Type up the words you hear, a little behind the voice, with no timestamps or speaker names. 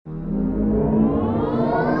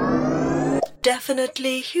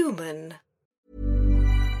definitely human.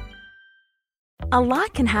 A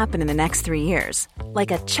lot can happen in the next 3 years.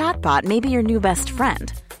 Like a chatbot may be your new best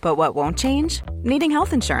friend. But what won't change? Needing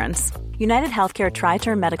health insurance. United Healthcare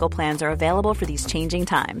Tri-Term Medical Plans are available for these changing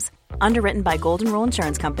times. Underwritten by Golden Rule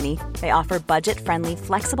Insurance Company, they offer budget-friendly,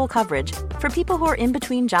 flexible coverage for people who are in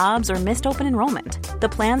between jobs or missed open enrollment. The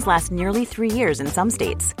plans last nearly 3 years in some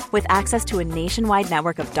states, with access to a nationwide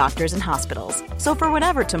network of doctors and hospitals. So for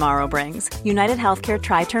whatever tomorrow brings, United Healthcare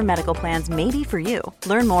Tri-Term Medical Plans may be for you.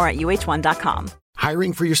 Learn more at uh1.com.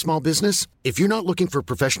 Hiring for your small business? If you're not looking for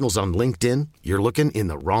professionals on LinkedIn, you're looking in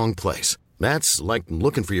the wrong place. That's like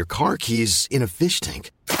looking for your car keys in a fish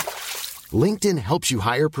tank. LinkedIn helps you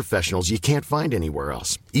hire professionals you can't find anywhere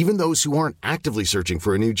else, even those who aren't actively searching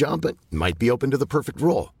for a new job but might be open to the perfect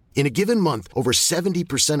role. In a given month, over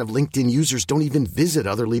 70% of LinkedIn users don't even visit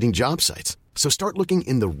other leading job sites. So start looking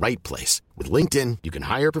in the right place. With LinkedIn, you can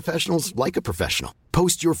hire professionals like a professional.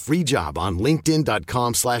 Post your free job on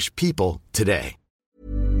linkedin.com/people today.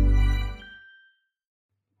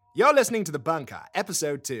 You're listening to The Bunker,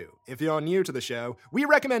 Episode 2. If you're new to the show, we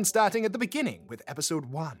recommend starting at the beginning with Episode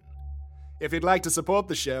 1. If you'd like to support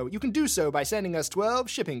the show, you can do so by sending us 12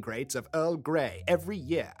 shipping crates of Earl Grey every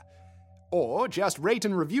year. Or just rate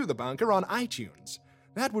and review The Bunker on iTunes.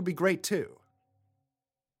 That would be great too.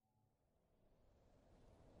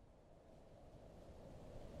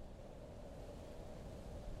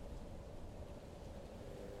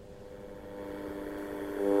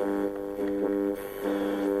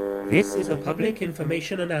 This is a public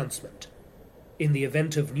information announcement. In the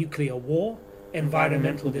event of nuclear war,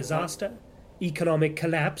 environmental disaster, economic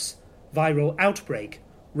collapse, viral outbreak,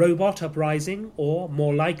 robot uprising, or,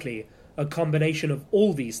 more likely, a combination of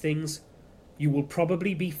all these things, you will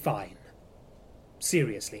probably be fine.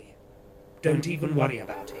 Seriously. Don't even worry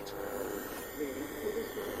about it.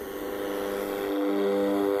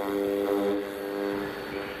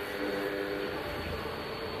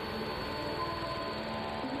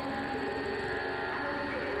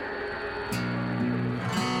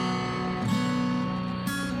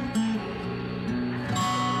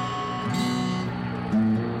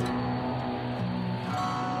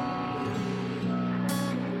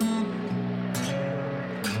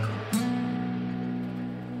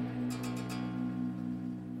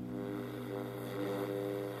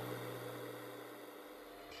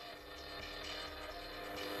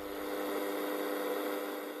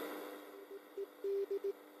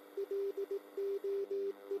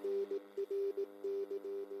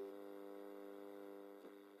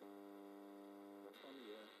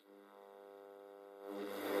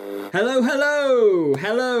 Hello, hello,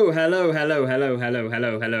 hello, hello, hello, hello, hello, hello,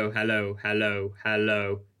 hello, hello, hello,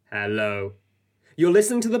 hello, hello. You're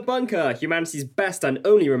listening to The Bunker, humanity's best and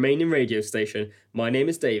only remaining radio station. My name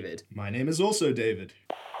is David. My name is also David.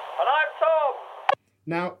 And I'm Tom.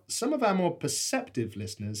 Now, some of our more perceptive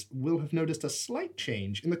listeners will have noticed a slight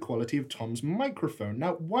change in the quality of Tom's microphone.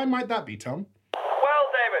 Now, why might that be, Tom? Well,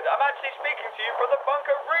 David, I'm actually speaking to you from the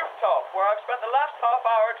bunker rooftop, where I've spent the last half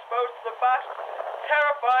hour exposed to the vast,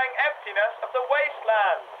 terrifying emptiness of the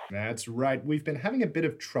wasteland. That's right. We've been having a bit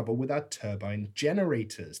of trouble with our turbine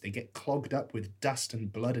generators. They get clogged up with dust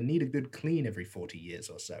and blood and need a good clean every 40 years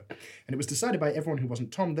or so. And it was decided by everyone who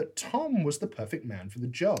wasn't Tom that Tom was the perfect man for the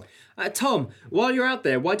job. Tom, while you're out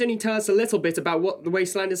there, why don't you tell us a little bit about what the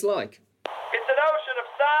wasteland is like? It's an ocean of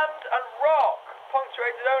sand and rock,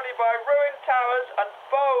 punctuated only by ruined towers and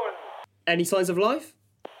bones. Any signs of life?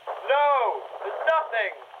 No, there's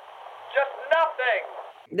nothing. Just nothing.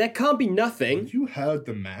 There can't be nothing. You heard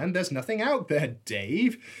the man. There's nothing out there,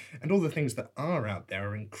 Dave. And all the things that are out there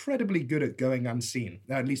are incredibly good at going unseen,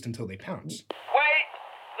 at least until they pounce. Wait,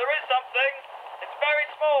 there is something. It's very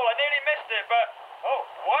small. I nearly missed it, but... Oh,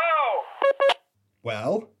 wow.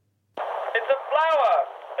 Well? It's a flower.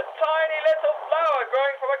 A tiny little flower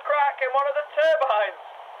growing from a crack in one of the turbines.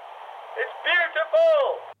 It's beautiful.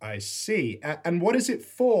 I see. And what is it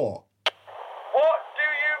for? What do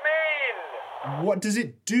you mean? What does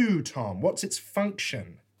it do, Tom? What's its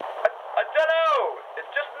function? I don't know.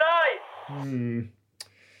 It's just nice.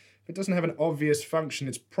 If it doesn't have an obvious function,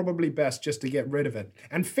 it's probably best just to get rid of it.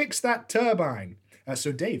 And fix that turbine.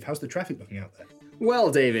 So, Dave, how's the traffic looking out there?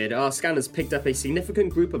 Well, David, our scanners picked up a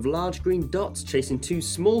significant group of large green dots chasing two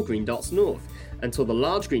small green dots north, until the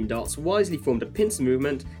large green dots wisely formed a pincer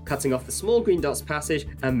movement, cutting off the small green dots' passage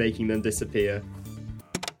and making them disappear.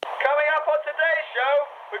 Coming up on today's show,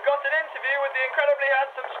 we've got an interview with the incredibly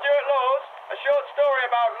handsome Stuart Laws, a short story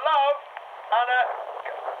about love, and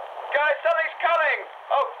guys, something's coming.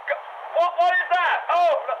 Oh, what is that?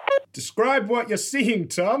 Oh! Describe what you're seeing,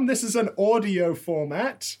 Tom. This is an audio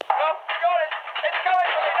format. Oh, God, it's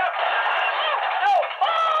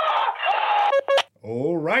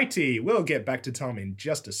Alrighty, we'll get back to Tom in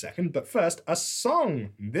just a second, but first, a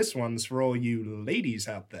song. This one's for all you ladies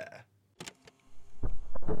out there.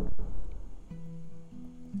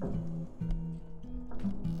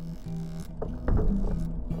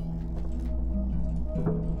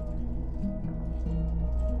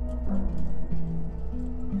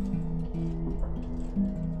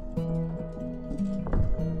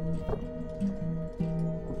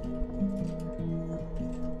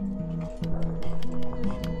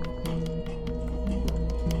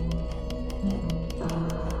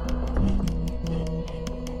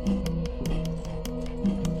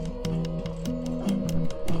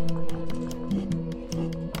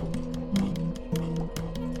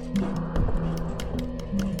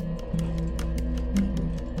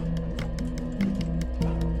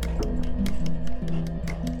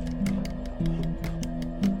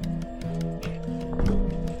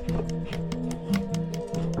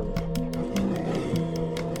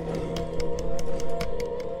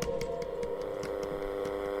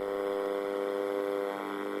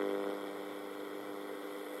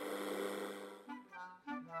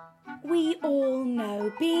 We all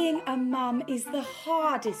know being a mum is the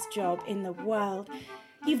hardest job in the world.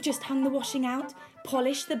 You've just hung the washing out,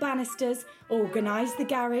 polished the banisters, organised the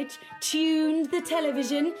garage, tuned the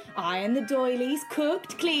television, ironed the doilies,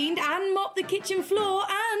 cooked, cleaned and mopped the kitchen floor,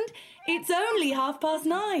 and it's only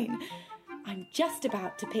 9:30. I'm just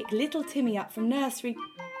about to pick little Timmy up from nursery,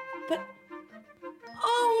 but...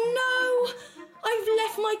 Oh no! I've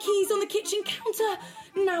left my keys on the kitchen counter.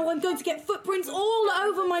 Now I'm going to get footprints all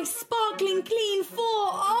over my sparkling clean floor.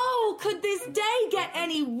 Oh, could this day get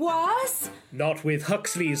any worse? Not with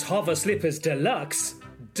Huxley's Hover Slippers Deluxe.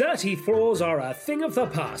 Dirty floors are a thing of the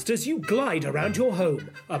past as you glide around your home,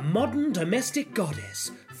 a modern domestic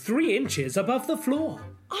goddess, 3 inches above the floor.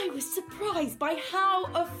 I was surprised by how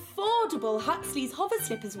affordable Huxley's Hover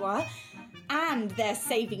Slippers were, and they're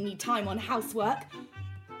saving me time on housework.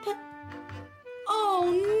 But,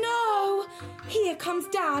 oh no! Here comes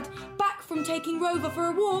Dad, back from taking Rover for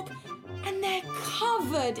a walk, and they're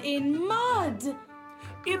covered in mud.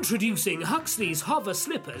 Introducing Huxley's Hover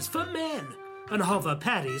Slippers for men and Hover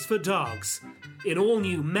Paddies for dogs, in all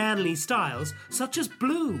new manly styles such as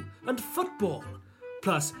blue and football,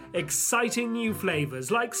 plus exciting new flavours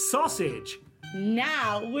like sausage.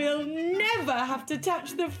 Now we'll never have to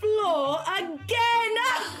touch the floor again!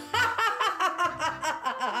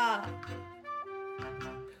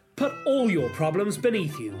 Put all your problems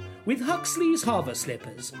beneath you with Huxley's Hover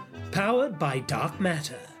Slippers, powered by dark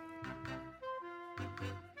matter.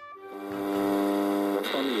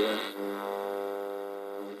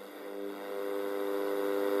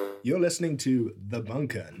 You're listening to The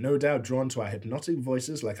Bunker, no doubt drawn to our hypnotic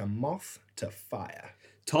voices like a moth to fire.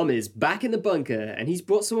 Tom is back in the bunker, and he's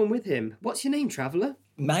brought someone with him. What's your name, traveller?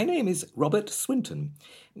 My name is Robert Swinton.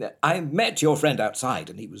 I met your friend outside,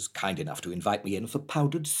 and he was kind enough to invite me in for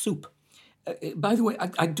powdered soup. By the way,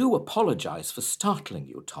 I do apologise for startling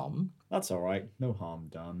you, Tom. That's all right. No harm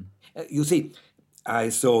done. You see, I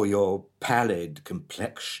saw your pallid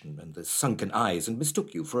complexion and the sunken eyes and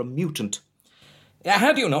mistook you for a mutant.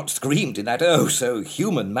 Had you not screamed in that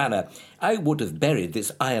oh-so-human manner, I would have buried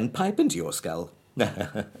this iron pipe into your skull.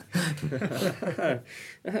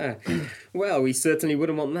 Well, we certainly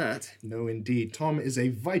wouldn't want that. No, indeed. Tom is a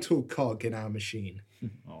vital cog in our machine.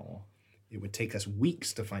 Oh. It would take us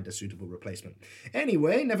weeks to find a suitable replacement.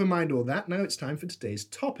 Anyway, never mind all that. Now it's time for today's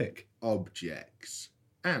topic, objects.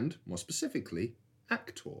 And, more specifically,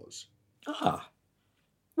 actors. Ah.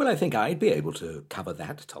 Well, I think I'd be able to cover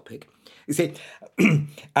that topic. You see,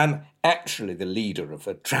 I'm actually the leader of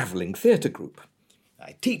a travelling theatre group.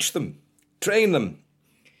 I teach them, train them,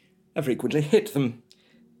 I frequently hit them,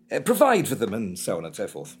 provide for them, and so on and so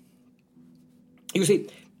forth. You see,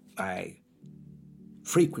 I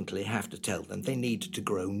frequently have to tell them they need to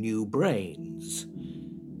grow new brains.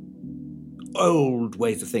 Old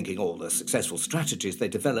ways of thinking, all the successful strategies they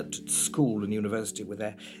developed at school and university with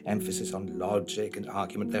their emphasis on logic and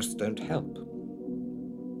argument just don't help.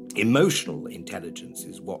 Emotional intelligence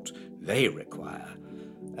is what they require,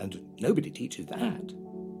 and nobody teaches that.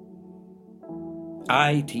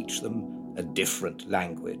 I teach them a different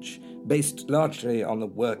language, based largely on the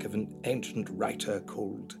work of an ancient writer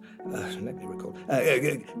called,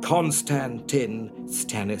 Konstantin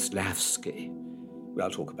Stanislavski. Well,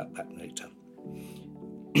 I'll talk about that later.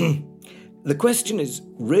 The question is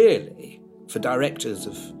really for directors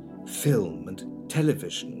of film and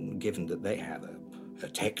television, given that they have a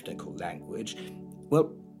technical language,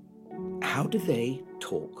 well, how do they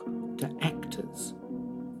talk to actors?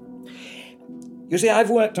 You see, I've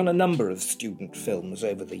worked on a number of student films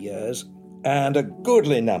over the years, And a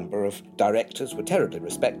goodly number of directors were terribly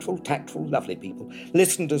respectful, tactful, lovely people,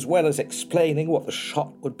 listened as well as explaining what the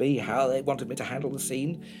shot would be, how they wanted me to handle the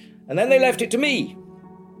scene, and then they left it to me,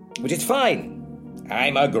 which is fine.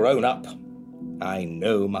 I'm a grown-up. I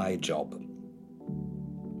know my job.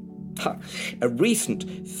 A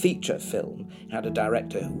recent feature film had a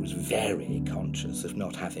director who was very conscious of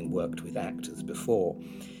not having worked with actors before,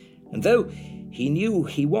 and though he knew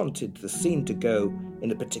he wanted the scene to go in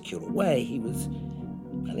a particular way, he was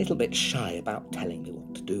a little bit shy about telling me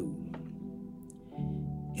what to do.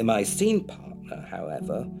 My scene partner,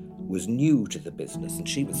 however, was new to the business and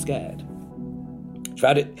she was scared. She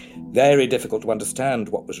found it very difficult to understand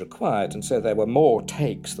what was required, and so there were more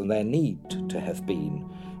takes than there need to have been.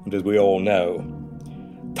 And as we all know,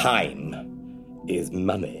 time is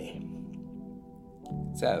money.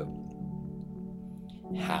 So,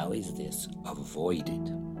 how is this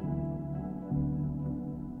avoided?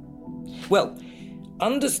 Well,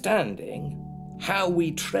 understanding how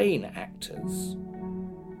we train actors,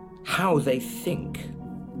 how they think,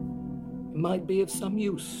 might be of some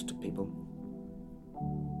use to people.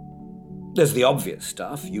 There's the obvious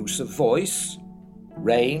stuff, use of voice,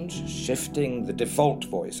 range, shifting the default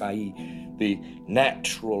voice, i.e. the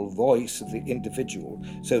natural voice of the individual,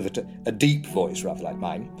 so that a deep voice, rather like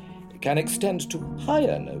mine, can extend to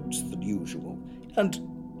higher notes than usual, and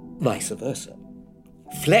vice versa.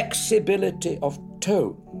 Flexibility of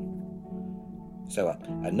tone. So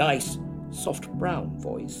a nice, soft brown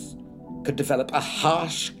voice could develop a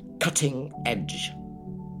harsh, cutting edge.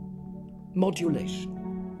 Modulation.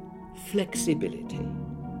 Flexibility.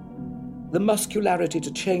 The muscularity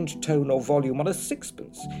to change tone or volume on a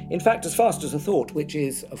sixpence. In fact, as fast as a thought, which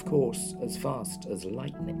is, of course, as fast as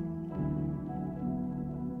lightning.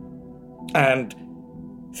 And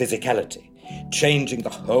physicality, changing the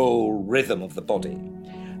whole rhythm of the body.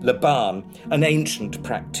 Laban, an ancient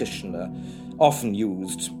practitioner, often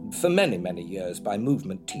used for many, many years by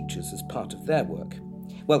movement teachers as part of their work.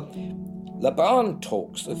 Well, Laban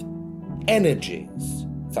talks of energies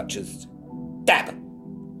such as dab,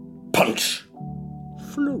 punch,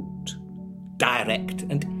 flute, direct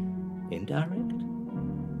and indirect,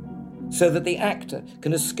 so that the actor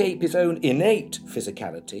can escape his own innate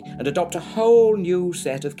physicality and adopt a whole new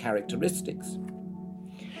set of characteristics.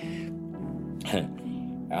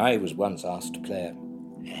 I was once asked to play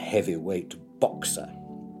a heavyweight boxer.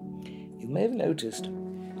 You may have noticed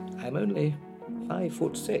I'm only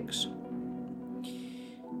 5'6".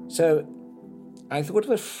 So I thought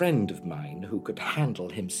of a friend of mine who could handle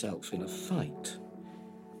himself in a fight.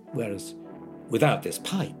 Whereas, without this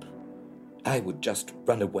pipe, I would just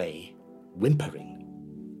run away, whimpering.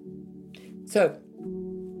 So,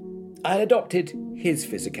 I adopted his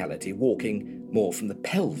physicality, walking more from the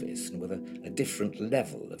pelvis and with a different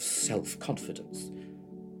level of self-confidence.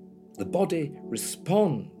 The body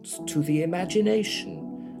responds to the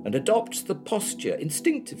imagination and adopts the posture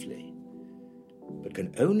instinctively, but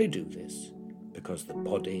can only do this because the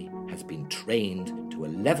body has been trained to a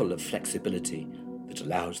level of flexibility that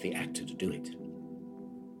allows the actor to do it.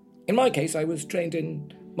 In my case, I was trained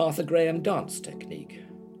in Martha Graham dance technique.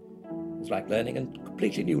 It was like learning a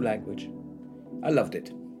completely new language. I loved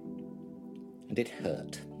it. And it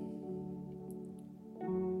hurt.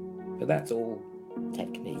 But that's all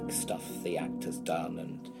technique stuff the actor's done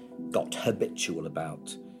and got habitual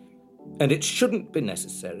about. And it shouldn't be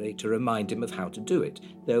necessary to remind him of how to do it,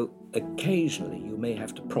 though occasionally you may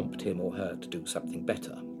have to prompt him or her to do something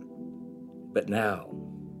better. But now,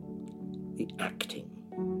 the acting.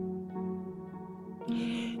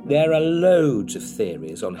 There are loads of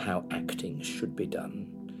theories on how acting should be done,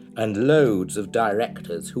 and loads of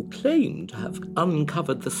directors who claim to have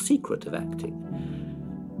uncovered the secret of acting.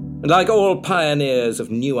 And like all pioneers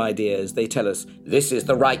of new ideas, they tell us this is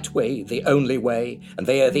the right way, the only way, and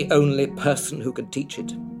they are the only person who can teach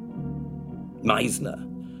it. Meisner,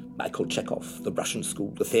 Michael Chekhov, the Russian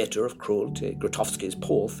school, the theatre of cruelty, Grotowski's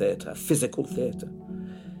poor theatre, physical theatre.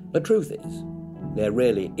 The truth is, there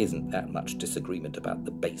really isn't that much disagreement about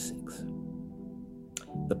the basics.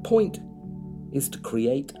 The point is to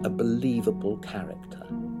create a believable character,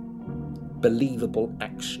 believable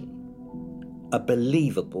action, a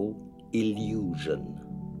believable illusion.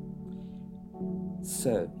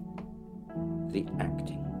 So, the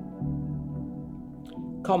acting.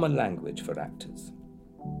 Common language for actors.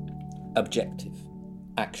 Objective,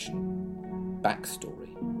 action,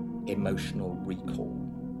 backstory, emotional recall.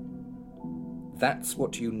 That's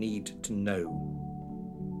what you need to know.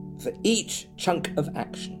 For each chunk of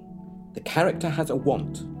action, the character has a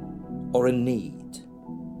want or a need.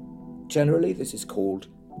 Generally, this is called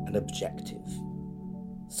an objective.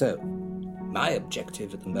 So, My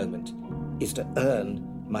objective at the moment is to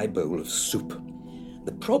earn my bowl of soup.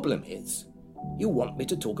 The problem is, you want me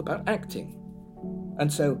to talk about acting.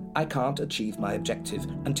 And so I can't achieve my objective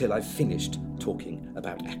until I've finished talking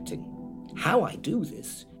about acting. How I do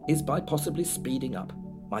this is by possibly speeding up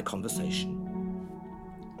my conversation.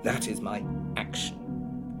 That is my action.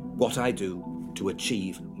 What I do to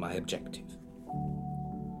achieve my objective.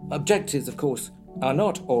 Objectives, of course, are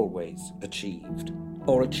not always achieved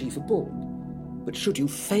or achievable. But should you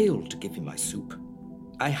fail to give me my soup,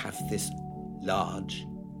 I have this large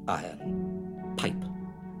iron pipe.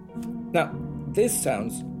 Now, this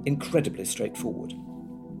sounds incredibly straightforward.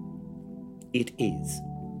 It is.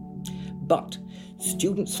 But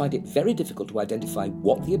students find it very difficult to identify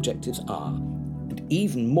what the objectives are, and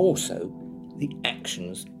even more so, the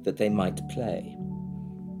actions that they might play.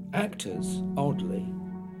 Actors, oddly,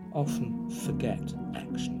 often forget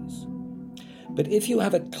actions. But if you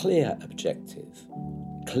have a clear objective,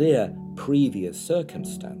 clear previous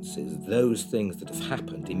circumstances, those things that have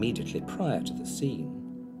happened immediately prior to the scene,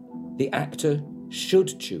 the actor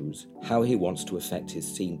should choose how he wants to affect his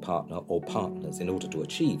scene partner or partners in order to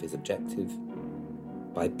achieve his objective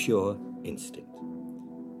by pure instinct.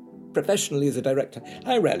 Professionally as a director,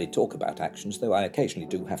 I rarely talk about actions, though I occasionally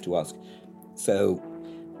do have to ask, so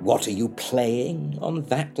what are you playing on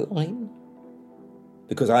that line?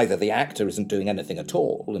 Because either the actor isn't doing anything at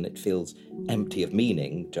all and it feels empty of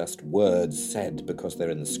meaning, just words said because they're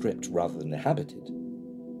in the script rather than inhabited,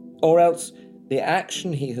 or else the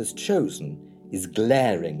action he has chosen is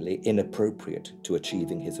glaringly inappropriate to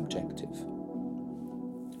achieving his objective.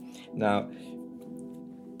 Now,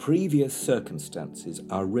 previous circumstances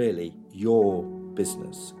are really your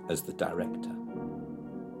business as the director.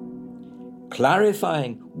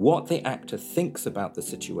 Clarifying what the actor thinks about the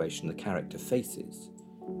situation the character faces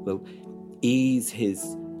will ease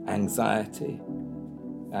his anxiety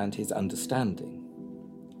and his understanding.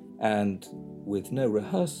 And with no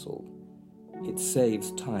rehearsal, it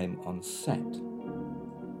saves time on set,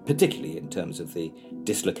 particularly in terms of the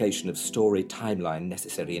dislocation of story timeline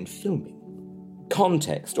necessary in filming.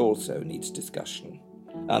 Context also needs discussion,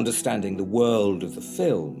 understanding the world of the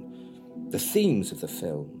film, the themes of the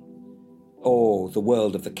film, or the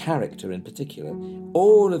world of the character in particular.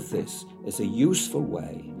 All of this is a useful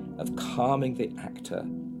way of calming the actor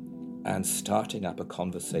and starting up a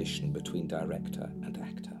conversation between director and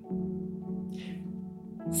actor.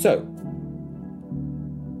 So,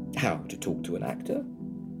 how to talk to an actor?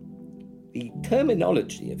 The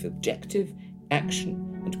terminology of objective,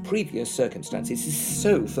 action, and previous circumstances is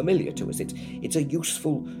so familiar to us. It's a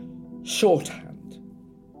useful shorthand.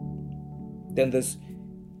 Then there's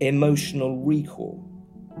emotional recall.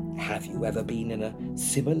 Have you ever been in a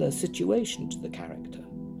similar situation to the character?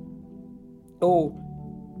 Or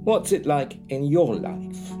what's it like in your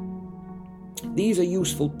life? These are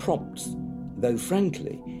useful prompts, though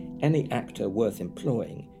frankly, any actor worth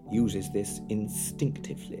employing uses this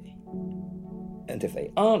instinctively. And if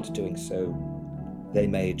they aren't doing so, they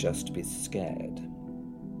may just be scared.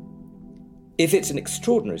 If it's an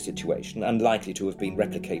extraordinary situation, unlikely to have been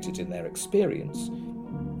replicated in their experience,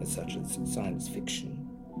 such as science fiction,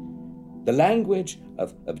 the language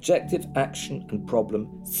of objective action and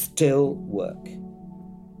problem still work.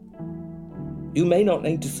 You may not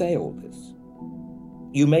need to say all this.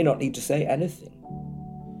 You may not need to say anything.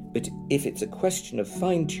 But if it's a question of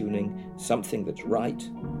fine-tuning something that's right,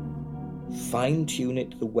 fine-tune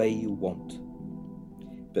it the way you want.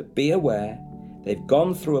 But be aware they've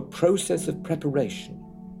gone through a process of preparation,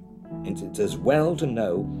 and it's as well to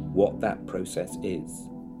know what that process is.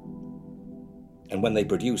 And when they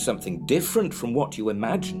produce something different from what you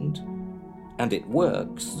imagined, and it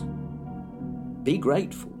works, be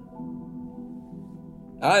grateful.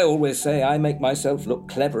 I always say I make myself look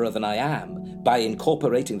cleverer than I am by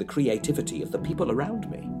incorporating the creativity of the people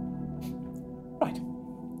around me. Right.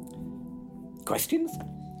 Questions?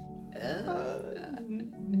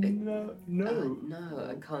 No,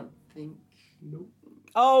 I can't think. No.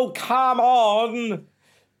 Oh, come on!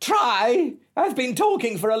 Try! I've been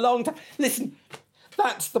talking for a long time. Listen,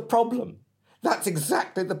 that's the problem. That's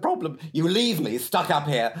exactly the problem. You leave me stuck up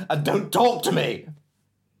here and don't talk to me.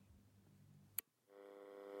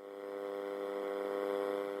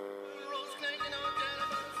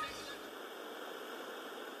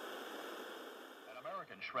 An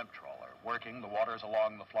American shrimp trawler working the waters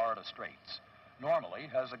along the Florida Straits normally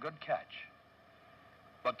has a good catch.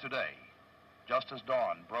 But today, just as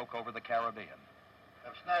dawn broke over the Caribbean,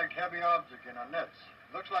 I've snagged heavy object in our nets.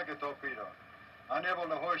 Looks like a torpedo. Unable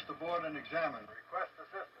to hoist aboard and examine. Request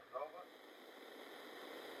assistance, over.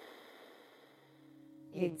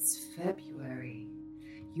 It's February,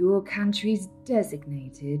 your country's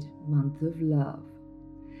designated month of love.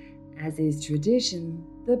 As is tradition,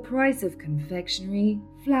 the price of confectionery,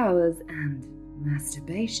 flowers, and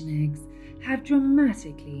masturbation eggs have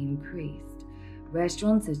dramatically increased.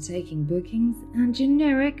 Restaurants are taking bookings, and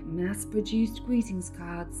generic, mass-produced greetings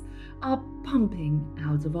cards are pumping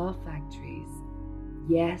out of our factories.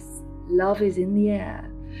 Yes, love is in the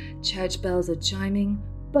air. Church bells are chiming,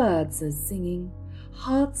 birds are singing,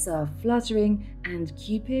 hearts are fluttering, and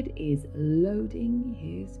Cupid is loading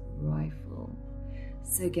his rifle.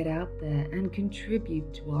 So get out there and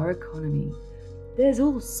contribute to our economy. There's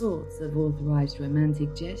all sorts of authorized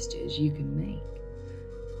romantic gestures you can make.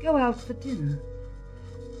 Go out for dinner.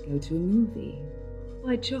 Go to a movie.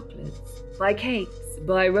 Buy chocolates. Buy cakes.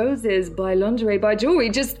 Buy roses. Buy lingerie. Buy jewelry.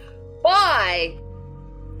 Just buy!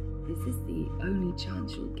 This is the only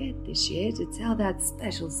chance you'll get this year to tell that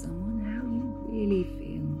special someone how you really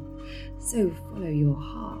feel. So follow your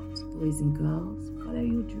heart, boys and girls. Follow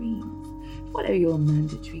your dreams. Follow your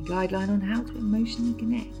mandatory guideline on how to emotionally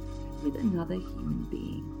connect with another human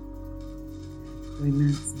being.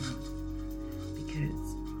 Romance Month.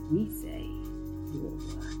 Because we say you're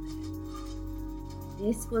worth it.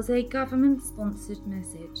 This was a government-sponsored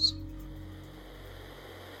message.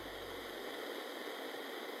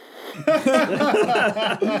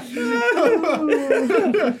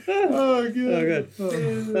 Oh, good.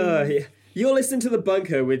 Yeah. You're listening to The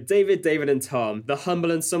Bunker with David, and Tom, the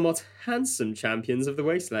humble and somewhat handsome champions of the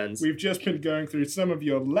wastelands. We've just been going through some of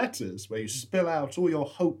your letters where you spill out all your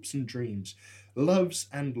hopes and dreams, loves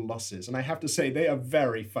and losses, and I have to say they are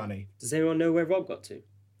very funny. Does anyone know where Rob got to?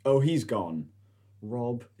 Oh, he's gone.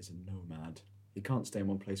 Rob is a nomad. He can't stay in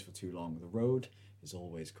one place for too long. The road is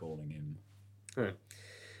always calling him. Huh.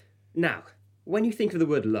 Now, when you think of the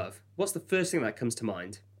word love, what's the first thing that comes to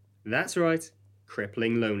mind? That's right,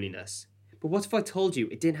 crippling loneliness. But what if I told you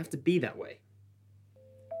it didn't have to be that way?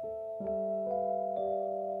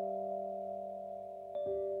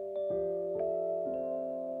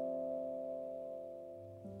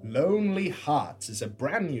 Lonely Hearts is a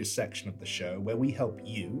brand new section of the show where we help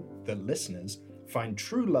you, the listeners, find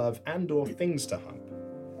true love and or things to hump.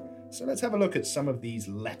 So let's have a look at some of these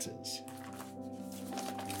letters.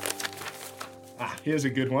 Here's a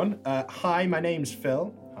good one. Hi, my name's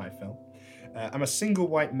Phil. Hi, Phil. I'm a single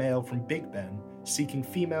white male from Big Ben, seeking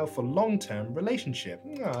female for long-term relationship.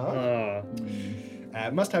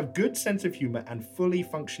 Must have good sense of humour and fully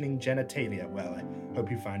functioning genitalia. Well, I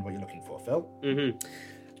hope you find what you're looking for, Phil. Mm-hmm.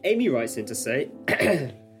 Amy writes in to say,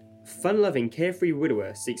 fun-loving, carefree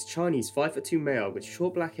widower seeks Chinese 5'2" male with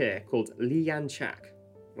short black hair called Li Yan Chak.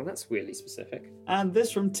 Well, that's weirdly specific. And this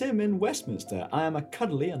from Tim in Westminster. I am a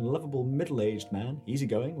cuddly and lovable middle-aged man,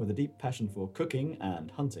 easygoing, with a deep passion for cooking and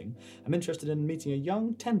hunting. I'm interested in meeting a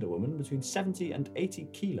young, tender woman between 70 and 80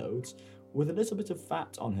 kilos, with a little bit of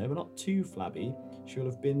fat on her, but not too flabby. She'll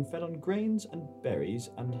have been fed on grains and berries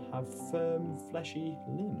and have firm, fleshy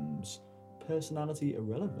limbs. Personality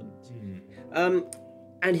irrelevant.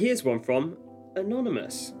 And here's one from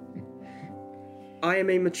Anonymous. I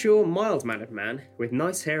am a mature, mild-mannered man with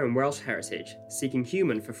nice hair and Welsh heritage, seeking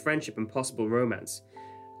human for friendship and possible romance.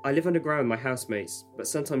 I live underground with my housemates, but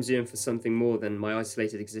sometimes yearn for something more than my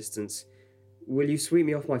isolated existence. Will you sweep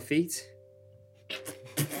me off my feet?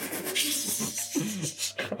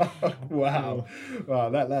 Wow. Wow,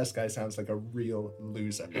 that last guy sounds like a real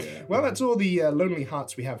loser. Well, that's all the Lonely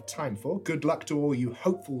Hearts we have time for. Good luck to all you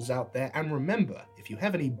hopefuls out there, and remember, if you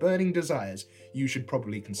have any burning desires, you should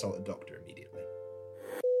probably consult a doctor immediately.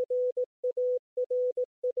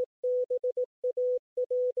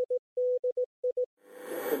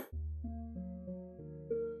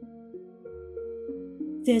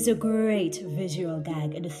 There's a great visual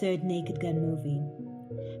gag in the third Naked Gun movie.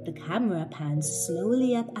 The camera pans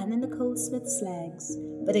slowly up Anna Nicole Smith's legs,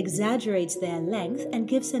 but exaggerates their length and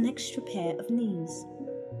gives an extra pair of knees.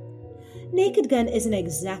 Naked Gun isn't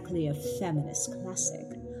exactly a feminist classic,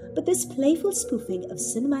 but this playful spoofing of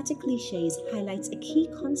cinematic cliches highlights a key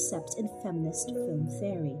concept in feminist film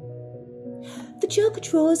theory. The joke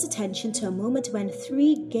draws attention to a moment when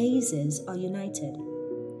three gazes are united.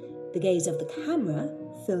 The gaze of the camera,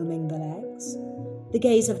 filming the legs, the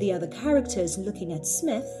gaze of the other characters looking at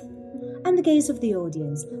Smith, and the gaze of the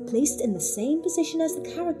audience, placed in the same position as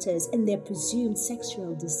the characters in their presumed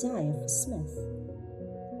sexual desire for Smith.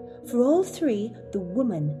 For all three, the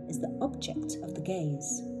woman is the object of the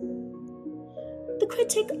gaze. The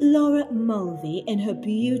critic Laura Mulvey, in her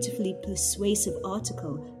beautifully persuasive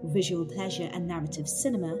article, Visual Pleasure and Narrative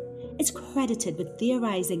Cinema, is credited with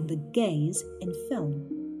theorizing the gaze in film.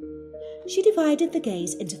 She divided the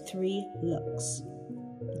gaze into three looks: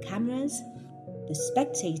 the cameras, the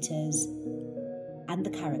spectators, and the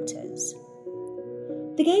characters.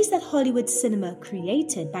 The gaze that Hollywood cinema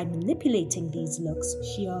created by manipulating these looks,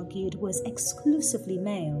 she argued, was exclusively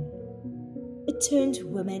male. It turned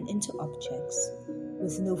women into objects,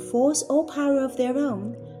 with no force or power of their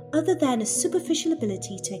own, other than a superficial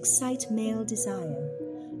ability to excite male desire.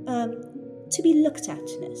 To be looked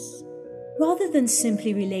at-ness. Rather than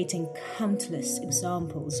simply relating countless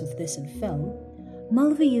examples of this in film,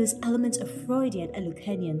 Mulvey used elements of Freudian and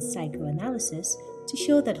Lacanian psychoanalysis to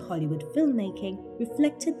show that Hollywood filmmaking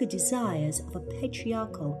reflected the desires of a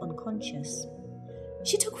patriarchal unconscious.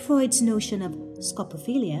 She took Freud's notion of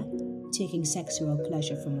scopophilia, taking sexual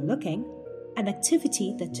pleasure from looking, an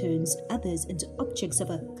activity that turns others into objects of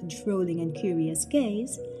a controlling and curious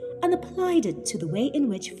gaze, and applied it to the way in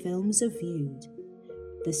which films are viewed.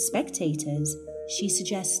 The spectators, she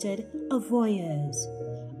suggested, are voyeurs,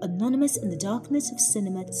 anonymous in the darkness of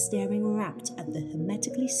cinema, staring rapt at the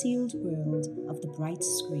hermetically sealed world of the bright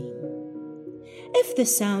screen. If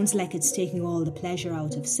this sounds like it's taking all the pleasure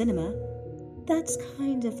out of cinema, that's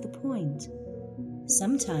kind of the point.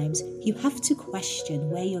 Sometimes you have to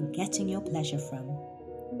question where you're getting your pleasure from.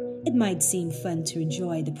 It might seem fun to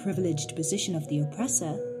enjoy the privileged position of the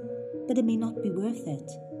oppressor, but it may not be worth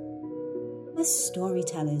it. As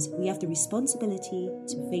storytellers, we have the responsibility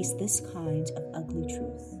to face this kind of ugly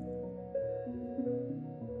truth.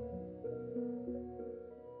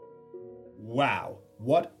 Wow,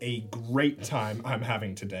 what a great time I'm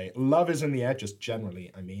having today. Love is in the air, just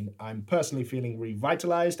generally, I mean. I'm personally feeling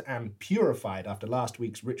revitalized and purified after last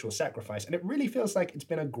week's ritual sacrifice, and it really feels like it's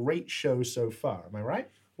been a great show so far, am I right?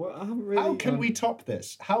 Well, I haven't really... How can we top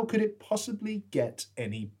this? How could it possibly get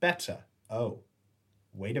any better? Oh,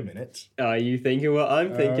 wait a minute. Are you thinking what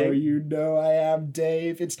I'm thinking? Oh, you know I am,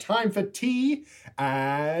 Dave. It's time for tea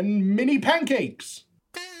and mini pancakes.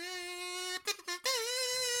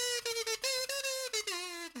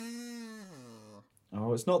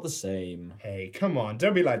 Oh, it's not the same. Hey, come on,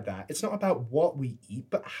 don't be like that. It's not about what we eat,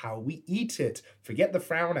 but how we eat it. Forget the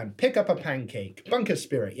frown and pick up a pancake. Bunker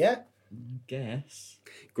spirit, yeah? Guess.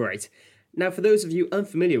 Great. Now, for those of you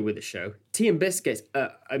unfamiliar with the show, tea and biscuits,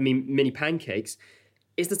 mini pancakes,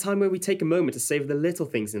 is the time where we take a moment to savour the little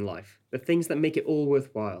things in life, the things that make it all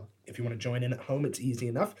worthwhile. If you want to join in at home, it's easy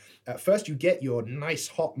enough. First, you get your nice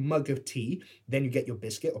hot mug of tea, then you get your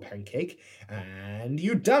biscuit or pancake, and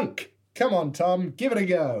you dunk. Come on, Tom, give it a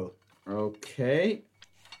go. Okay.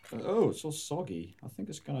 Oh, it's all soggy. I think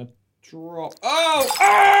it's gonna drop.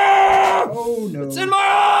 Oh, no. It's in my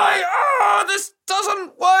eye! Oh, this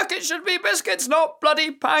doesn't work. It should be biscuits, not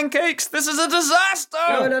bloody pancakes. This is a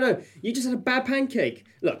disaster. No. You just had a bad pancake.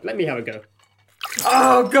 Look, let me have a go.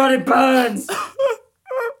 Oh, God, it burns.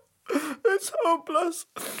 It's hopeless.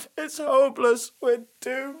 It's hopeless. We're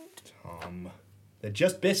doomed. Tom, they're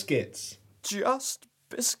just biscuits. Just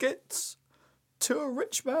biscuits? To a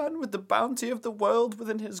rich man with the bounty of the world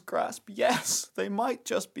within his grasp, yes, they might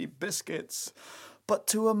just be biscuits. But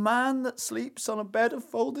to a man that sleeps on a bed of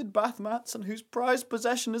folded bath mats and whose prized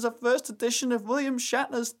possession is a first edition of William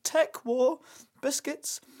Shatner's Tech War,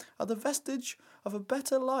 biscuits are the vestige of a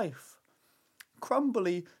better life.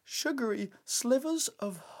 Crumbly, sugary slivers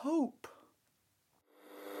of hope.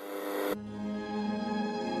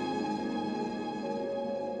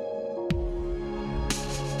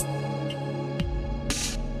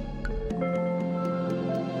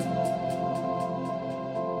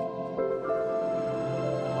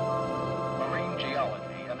 Marine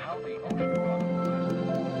geology and how the ocean bottom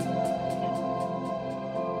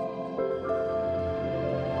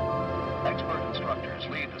expert instructors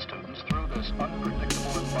lead the students through this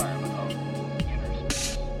unpredictable environment of inner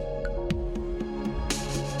space.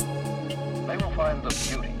 They will find the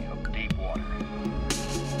beauty of deep water,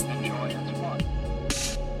 enjoy its fun,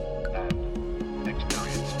 and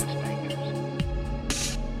experience its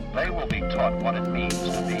dangers. They will be taught what it means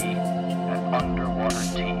to be an underwater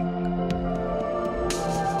team.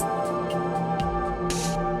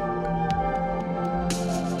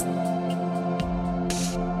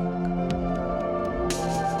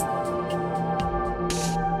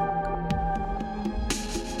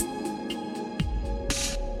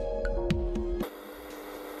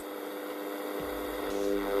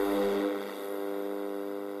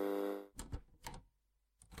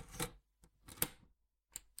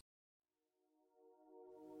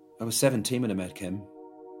 I was 17 when I met Kim,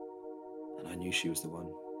 and I knew she was the one.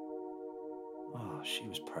 Oh, she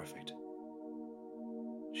was perfect.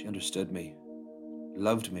 She understood me,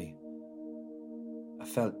 loved me. I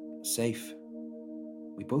felt safe.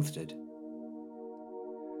 We both did.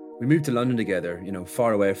 We moved to London together,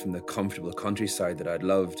 far away from the comfortable countryside that I'd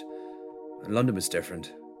loved. And London was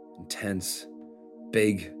different, intense,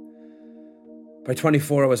 big. By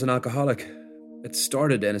 24, I was an alcoholic. It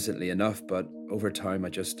started innocently enough, but over time I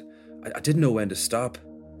didn't know when to stop.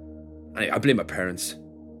 I blame my parents.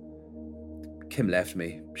 Kim left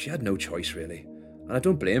me. She had no choice, really. And I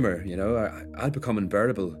don't blame her, I'd become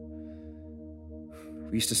unbearable.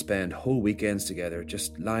 We used to spend whole weekends together,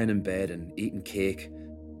 just lying in bed and eating cake.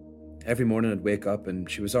 Every morning I'd wake up and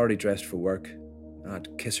she was already dressed for work.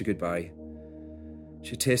 I'd kiss her goodbye.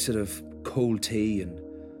 She tasted of cold tea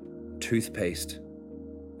and toothpaste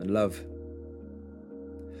and love.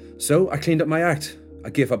 So I cleaned up my act. I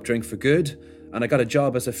gave up drink for good, and I got a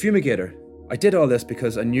job as a fumigator. I did all this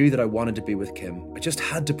because I knew that I wanted to be with Kim. I just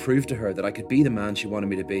had to prove to her that I could be the man she wanted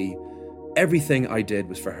me to be. Everything I did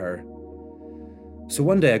was for her. So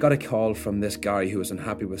one day I got a call from this guy who was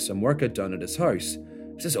unhappy with some work I'd done at his house.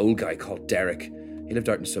 It was this old guy called Derek. He lived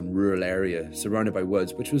out in some rural area, surrounded by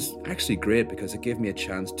woods, which was actually great because it gave me a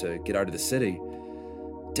chance to get out of the city.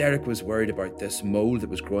 Derek was worried about this mould that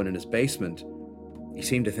was growing in his basement. He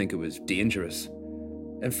seemed to think it was dangerous.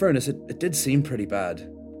 In fairness, it did seem pretty bad.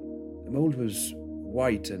 The mould was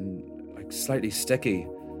white and slightly sticky,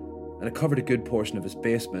 and it covered a good portion of his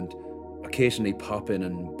basement, occasionally popping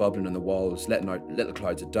and bubbling on the walls, letting out little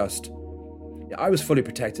clouds of dust. I was fully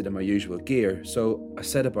protected in my usual gear, so I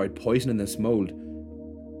set about poisoning this mould,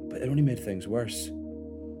 but it only made things worse.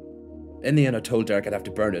 In the end, I told Derek I'd have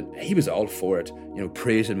to burn it. He was all for it,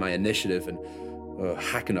 praising my initiative and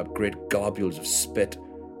hacking up great globules of spit.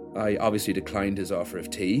 I obviously declined his offer of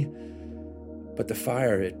tea, but the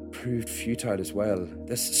fire, it proved futile as well.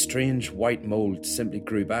 This strange white mould simply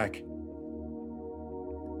grew back.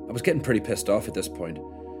 I was getting pretty pissed off at this point,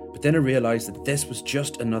 but then I realised that this was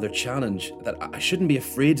just another challenge, that I shouldn't be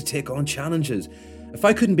afraid to take on challenges. If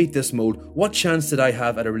I couldn't beat this mould, what chance did I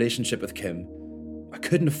have at a relationship with Kim? I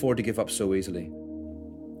couldn't afford to give up so easily.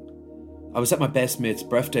 I was at my best mate's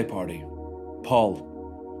birthday party.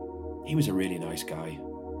 Paul. He was a really nice guy.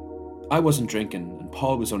 I wasn't drinking, and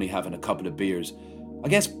Paul was only having a couple of beers. I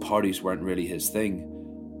guess parties weren't really his thing,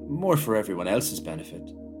 more for everyone else's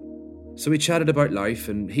benefit. So we chatted about life,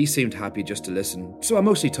 and he seemed happy just to listen, so I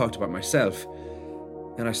mostly talked about myself.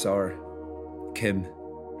 Then I saw her. Kim.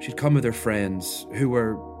 She'd come with her friends, who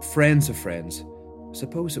were friends of friends. I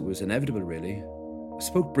suppose it was inevitable, really. I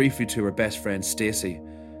spoke briefly to her best friend, Stacey.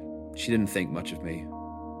 She didn't think much of me.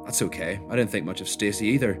 That's okay. I didn't think much of Stacey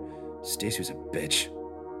either. Stacey was a bitch.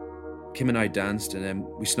 Kim and I danced, and then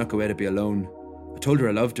we snuck away to be alone. I told her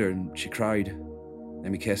I loved her, and she cried.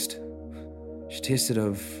 Then we kissed. She tasted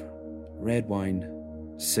of red wine,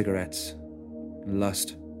 cigarettes, and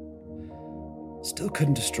lust. Still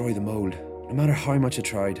couldn't destroy the mould, no matter how much I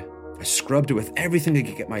tried. I scrubbed it with everything I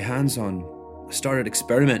could get my hands on. I started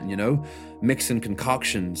experimenting, mixing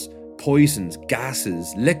concoctions, poisons,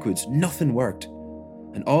 gases, liquids. Nothing worked.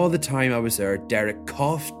 And all the time I was there, Derek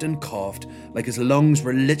coughed and coughed like his lungs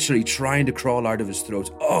were literally trying to crawl out of his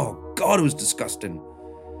throat. Oh, God, it was disgusting.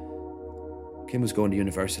 Kim was going to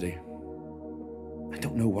university. I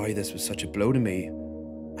don't know why this was such a blow to me.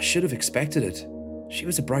 I should have expected it. She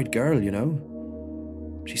was a bright girl,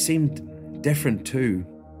 She seemed different too.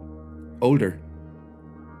 Older.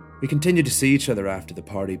 We continued to see each other after the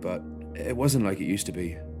party, but it wasn't like it used to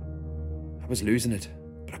be. I was losing it.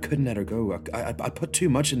 I couldn't let her go. I put too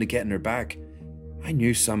much into getting her back. I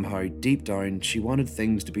knew somehow, deep down, she wanted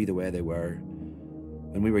things to be the way they were.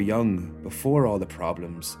 When we were young, before all the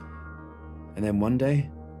problems. And then one day,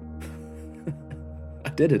 I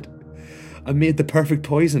did it. I made the perfect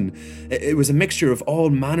poison. It was a mixture of all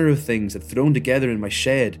manner of things that thrown together in my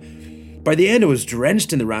shed. By the end, I was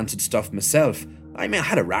drenched in the rancid stuff myself. I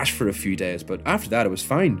had a rash for a few days, but after that, it was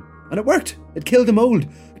fine. And it worked. It killed the mould.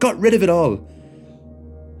 Got rid of it all.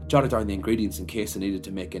 Jotted down the ingredients in case I needed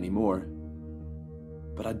to make any more.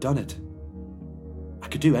 But I'd done it. I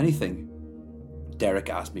could do anything. Derek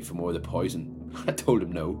asked me for more of the poison. I told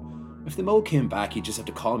him no. If the mold came back, he'd just have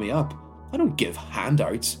to call me up. I don't give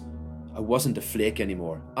handouts. I wasn't a flake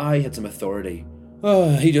anymore. I had some authority.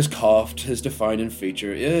 He just coughed, his defining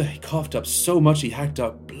feature. He coughed up so much he hacked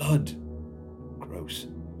out blood. Gross.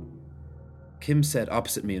 Kim sat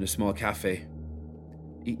opposite me in a small cafe,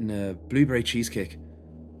 eating a blueberry cheesecake,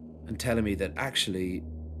 and telling me that actually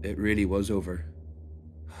it really was over.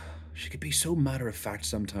 She could be so matter-of-fact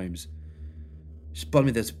sometimes. She spun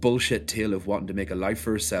me this bullshit tale of wanting to make a life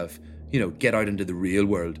for herself. Get out into the real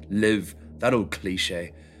world, live, that old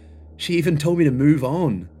cliche. She even told me to move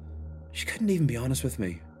on. She couldn't even be honest with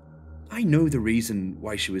me. I know the reason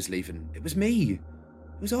why she was leaving. It was me.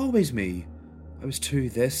 It was always me. I was too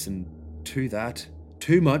this and too that,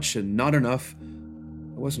 too much and not enough.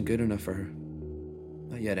 I wasn't good enough for her.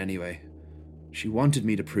 Not yet anyway. She wanted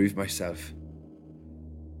me to prove myself.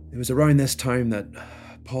 It was around this time that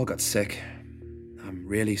Paul got sick. I'm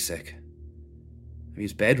really sick. He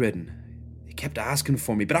was bedridden. He kept asking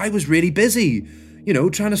for me, but I was really busy. You know,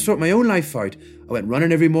 trying to sort my own life out. I went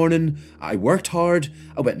running every morning. I worked hard.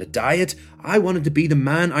 I went on a diet. I wanted to be the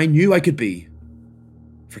man I knew I could be.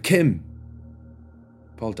 For Kim.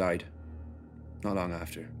 Paul died. Not long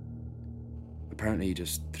after. Apparently he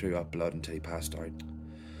just threw up blood until he passed out.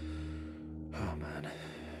 Oh man.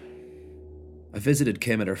 I visited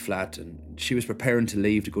Kim at her flat and she was preparing to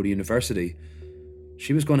leave to go to university.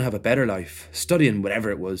 She was going to have a better life, studying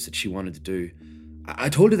whatever it was that she wanted to do. I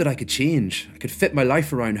told her that I could change. I could fit my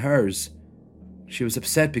life around hers. She was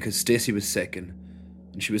upset because Stacey was sick and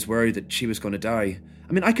she was worried that she was going to die.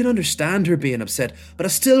 I mean, I could understand her being upset, but I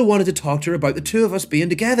still wanted to talk to her about the two of us being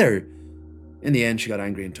together. In the end, she got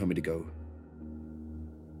angry and told me to go.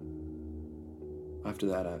 After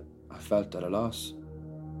that, I felt at a loss.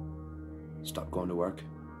 Stopped going to work.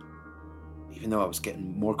 Even though I was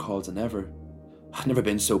getting more calls than ever. I'd never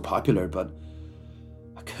been so popular, but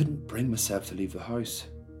I couldn't bring myself to leave the house.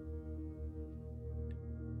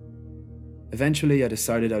 Eventually, I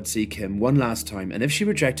decided I'd see Kim one last time, and if she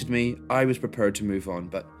rejected me, I was prepared to move on,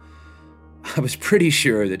 but I was pretty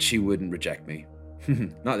sure that she wouldn't reject me.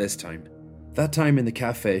 Not this time. That time in the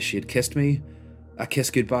cafe, she had kissed me. A kiss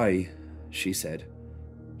goodbye, she said.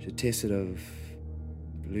 She had tasted of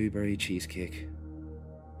blueberry cheesecake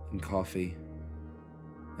and coffee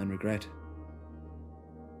and regret.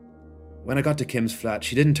 When I got to Kim's flat,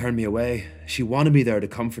 she didn't turn me away. She wanted me there to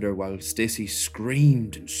comfort her while Stacey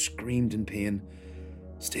screamed and screamed in pain.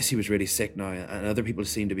 Stacey was really sick now, and other people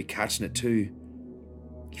seemed to be catching it too.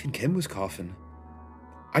 Even Kim was coughing.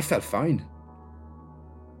 I felt fine.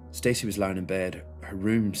 Stacey was lying in bed. Her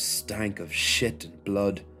room stank of shit and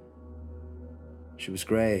blood. She was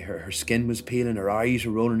grey. Her skin was peeling. Her eyes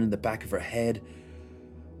were rolling in the back of her head.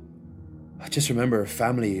 I just remember her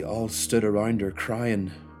family all stood around her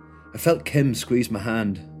crying. I felt Kim squeeze my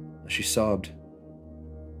hand as she sobbed.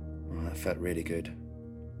 Oh, that felt really good.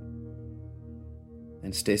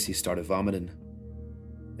 Then Stacey started vomiting.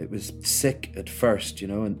 It was sick at first, you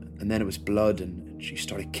know, and then it was blood, and she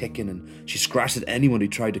started kicking, and she scratched at anyone who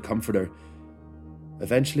tried to comfort her.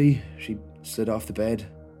 Eventually, she slid off the bed,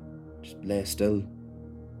 just lay still.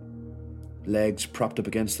 Legs propped up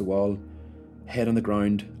against the wall, head on the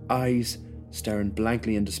ground, eyes staring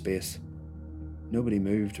blankly into space. Nobody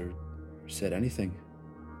moved or said anything.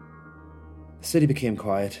 The city became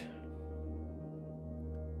quiet.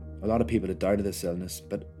 A lot of people had died of this illness,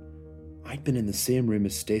 but I'd been in the same room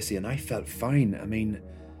as Stacey and I felt fine. I mean,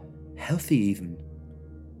 healthy even.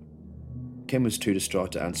 Kim was too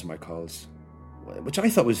distraught to answer my calls, which I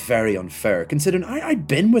thought was very unfair, considering I'd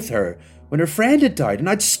been with her when her friend had died and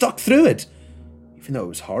I'd stuck through it, even though it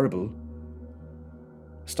was horrible.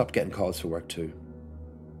 I stopped getting calls for work too.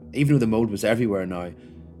 Even though the mold was everywhere now,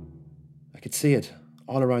 I could see it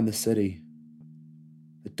all around the city.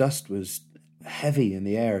 The dust was heavy in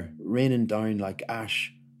the air, raining down like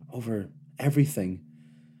ash over everything.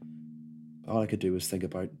 All I could do was think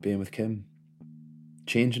about being with Kim,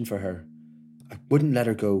 changing for her. I wouldn't let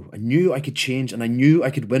her go. I knew I could change and I knew I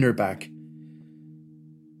could win her back.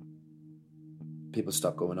 People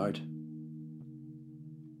stopped going out.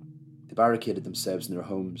 They barricaded themselves in their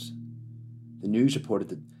homes. The news reported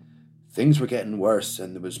that things were getting worse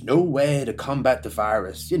and there was no way to combat the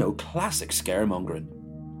virus. You know, classic scaremongering.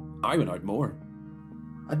 I went out more.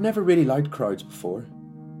 I'd never really liked crowds before.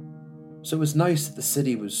 So it was nice that the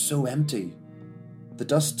city was so empty. The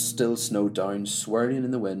dust still snowed down, swirling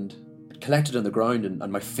in the wind. It collected on the ground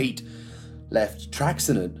and my feet left tracks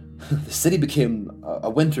in it. The city became a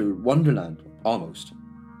winter wonderland, almost.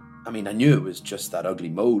 I mean, I knew it was just that ugly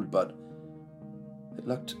mold, but it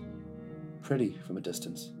looked pretty from a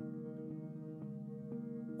distance.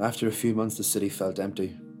 After a few months, the city felt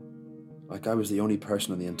empty. Like I was the only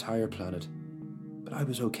person on the entire planet. But I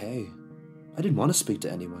was okay. I didn't want to speak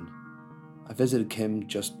to anyone. I visited Kim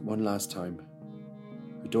just one last time.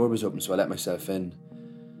 Her door was open, so I let myself in.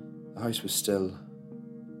 The house was still,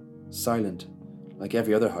 silent, like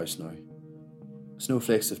every other house now.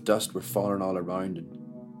 Snowflakes of dust were falling all around, and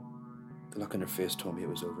the look on her face told me it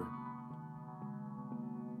was over.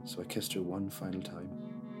 So I kissed her one final time,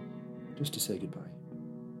 just to say goodbye.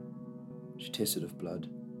 She tasted of blood,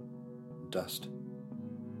 and dust,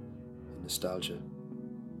 and nostalgia.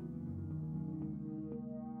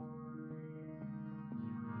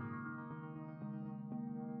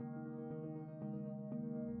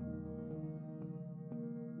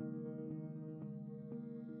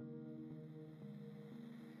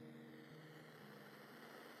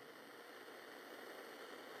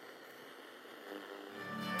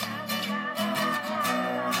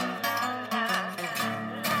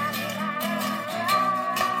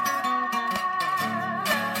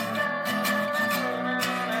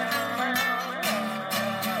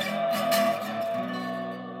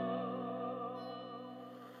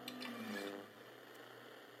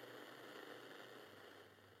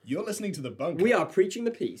 You're listening to The Bunker. We are preaching the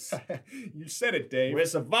peace. You said it, Dave. We're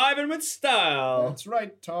surviving with style. That's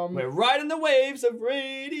right, Tom. We're riding the waves of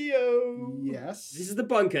radio. Yes. This is The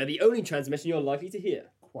Bunker, the only transmission you're likely to hear.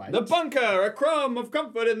 Quite. The bunker, a crumb of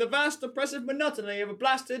comfort in the vast oppressive monotony of a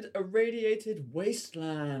blasted, irradiated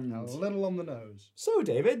wasteland. A little on the nose. So,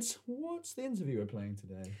 David, what's the interview we're playing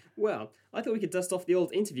today? Well, I thought we could dust off the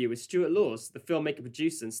old interview with Stuart Laws, the filmmaker,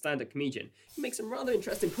 producer, and stand-up comedian. He makes some rather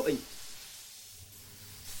interesting points.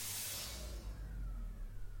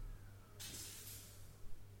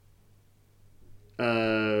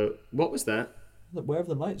 What was that? Where have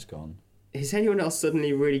the lights gone? Is anyone else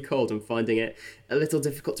suddenly really cold and finding it a little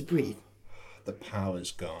difficult to breathe? The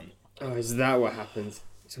power's gone. Oh, is that what happened?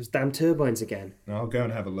 It's those damn turbines again. I'll go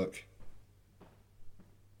and have a look.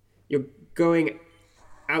 You're going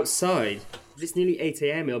outside? It's nearly 8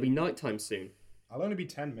 a.m. It'll be night time soon. I'll only be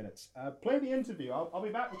 10 minutes. Play the interview. I'll be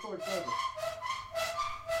back before it's over.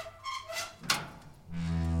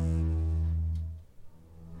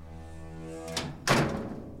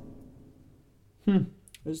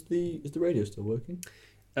 Is the radio still working?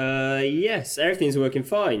 Yes, everything's working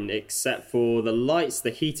fine, except for the lights,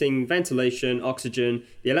 the heating, ventilation, oxygen,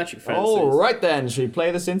 the electric fences. All right then, should we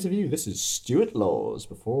play this interview? This is Stuart Laws,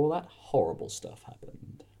 before all that horrible stuff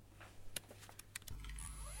happened.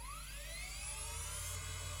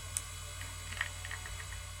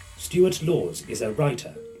 Stuart Laws is a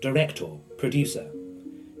writer, director, producer.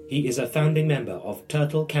 He is a founding member of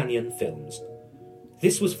Turtle Canyon Films.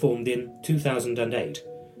 This was formed in 2008,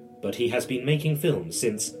 but he has been making films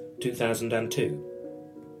since 2002.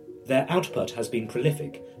 Their output has been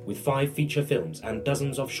prolific, with 5 feature films and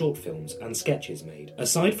dozens of short films and sketches made.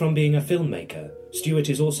 Aside from being a filmmaker, Stuart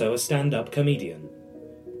is also a stand-up comedian.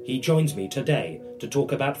 He joins me today to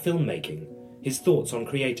talk about filmmaking, his thoughts on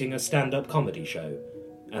creating a stand-up comedy show,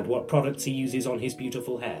 and what products he uses on his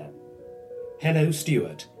beautiful hair. Hello,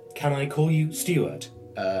 Stuart. Can I call you Stuart?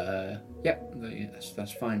 Yep,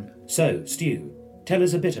 that's fine. So, Stu, tell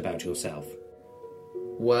us a bit about yourself.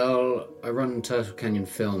 Well, I run Turtle Canyon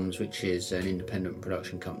Films, which is an independent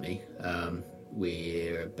production company.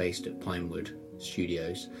 We're based at Pinewood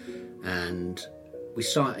Studios, and we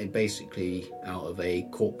started basically out of a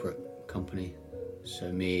corporate company.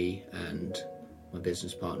 So me and my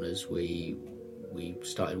business partners, we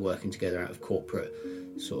started working together out of corporate,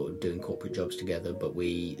 sort of doing corporate jobs together, but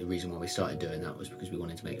the reason why we started doing that was because we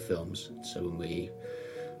wanted to make films. So when we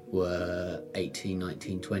were 18,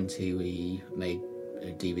 19, 20, we made a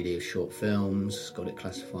DVD of short films, got it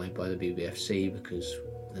classified by the BBFC because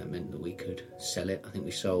that meant that we could sell it. I think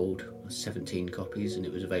we sold 17 copies and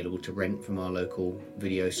it was available to rent from our local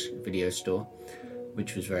video store,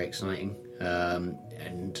 which was very exciting.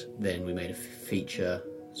 And then we made a feature,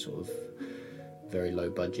 sort of very low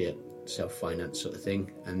budget, self-finance sort of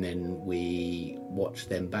thing, and then we watched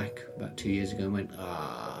them back about 2 years ago and went,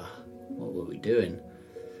 what were we doing?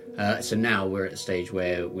 So now we're at a stage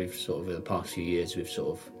where we've sort of, in the past few years, we've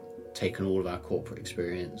sort of taken all of our corporate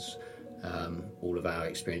experience, all of our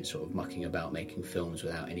experience sort of mucking about making films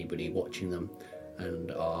without anybody watching them,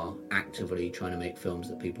 and are actively trying to make films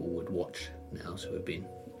that people would watch now. So we've been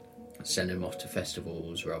sending them off to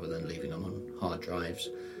festivals rather than leaving them on hard drives,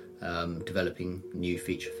 developing new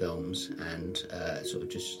feature films, and sort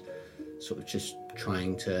of just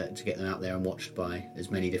trying to get them out there and watched by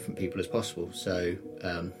as many different people as possible. So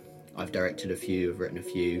I've directed a few, I've written a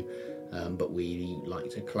few, but we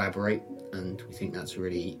like to collaborate, and we think that's a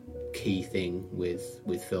really key thing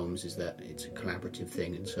with films, is that it's a collaborative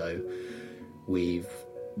thing. And so we've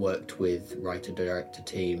worked with writer-director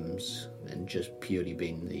teams and just purely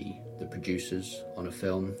been the producers on a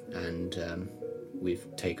film, and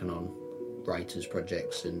we've taken on writers'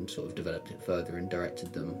 projects and sort of developed it further and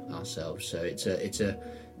directed them ourselves. So it's a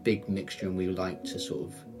big mixture, and we like to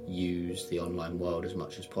sort of use the online world as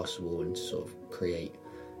much as possible and sort of create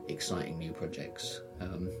exciting new projects,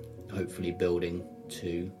 hopefully building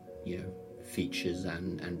to, features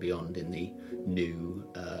and beyond in the new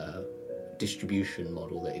distribution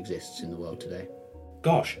model that exists in the world today.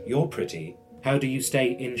 Gosh, you're pretty. How do you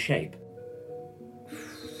stay in shape?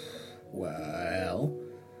 Well,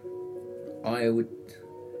 I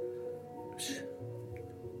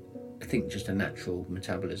think just a natural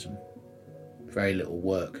metabolism. Very little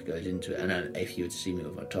work goes into it, and if you were to see me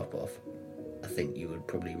with my top off, I think you would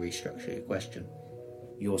probably restructure your question.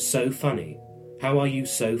 You're so funny. How are you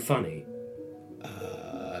so funny?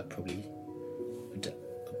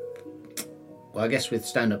 Well, I guess with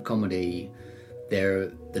stand-up comedy,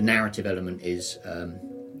 the narrative element is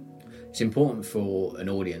it's important for an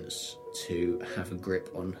audience to have a grip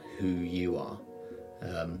on who you are.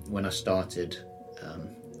 When I started,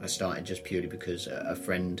 I started just purely because a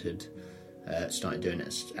friend had started doing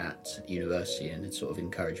it at university and had sort of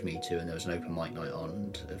encouraged me to, and there was an open mic night on,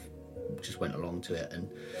 and just went along to it. And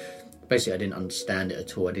basically I didn't understand it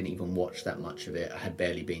at all. I didn't even watch that much of it. I had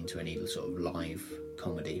barely been to any sort of live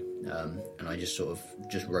comedy, and I just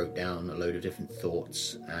wrote down a load of different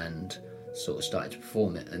thoughts and sort of started to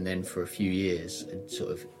perform it. And then for a few years I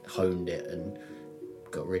sort of honed it and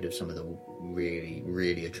got rid of some of the really,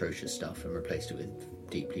 really atrocious stuff and replaced it with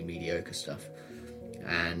deeply mediocre stuff.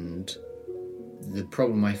 And the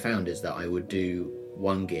problem I found is that I would do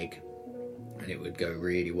one gig and it would go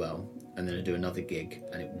really well, and then I'd do another gig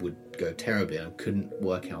and it would go terribly, and I couldn't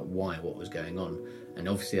work out what was going on. And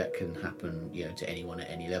obviously that can happen, to anyone at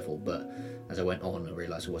any level, but as I went on I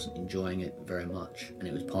realised I wasn't enjoying it very much, and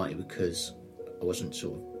it was partly because I wasn't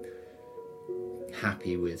sort of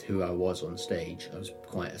happy with who I was on stage. I was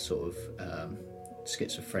quite a sort of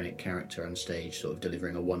schizophrenic character on stage, sort of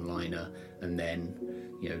delivering a one-liner and then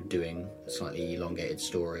doing a slightly elongated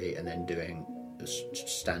story and then doing a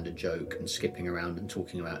standard joke and skipping around and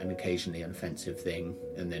talking about an occasionally offensive thing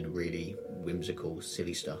and then really whimsical,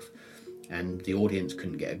 silly stuff. And the audience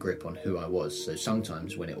couldn't get a grip on who I was. So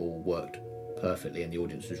sometimes when it all worked perfectly and the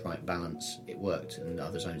audience was right balance, it worked, and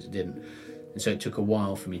other times it didn't. And so it took a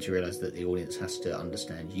while for me to realise that the audience has to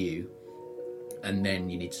understand you, and then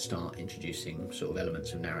you need to start introducing sort of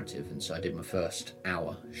elements of narrative. And so I did my first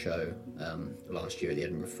hour show last year at the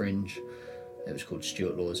Edinburgh Fringe. It was called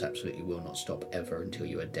Stuart Law's Absolutely Will Not Stop Ever Until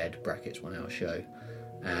You Are Dead, brackets 1 hour show.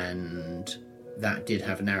 And that did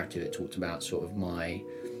have a narrative. It talked about sort of my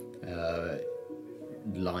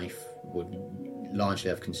life.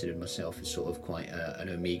 Largely I've considered myself as sort of quite an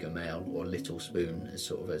omega male, or little spoon,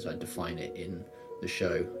 as I define it in the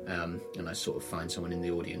show, and I sort of find someone in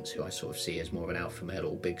the audience who I sort of see as more of an alpha male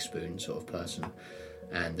or big spoon sort of person,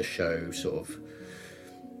 and the show sort of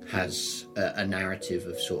has a narrative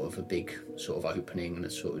of sort of a big sort of opening and a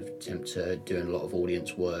sort of attempt to doing a lot of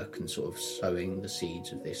audience work and sort of sowing the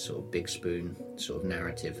seeds of this sort of big spoon sort of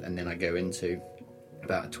narrative. And then I go into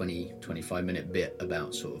about a 20-25 minute bit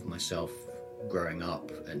about sort of myself growing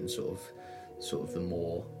up and sort of the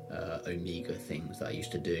more omega things that I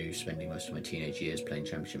used to do, spending most of my teenage years playing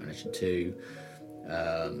Championship Manager 2,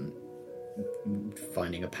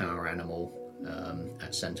 finding a power animal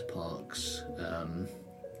at Centre Parks,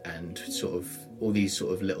 and sort of all these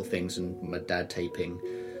sort of little things, and my dad taping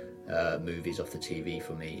movies off the TV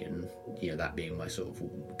for me, and that being my sort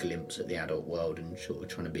of glimpse at the adult world and sort of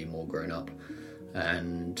trying to be more grown up.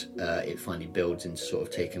 And it finally builds into sort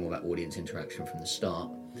of taking all that audience interaction from the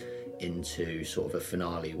start into sort of a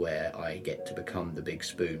finale where I get to become the big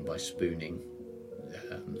spoon by spooning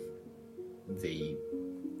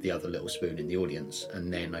the other little spoon in the audience,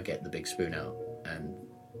 and then I get the big spoon out, and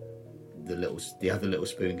the other little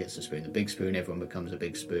spoon gets the spoon. The big spoon, everyone becomes a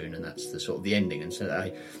big spoon, and that's the sort of the ending. And so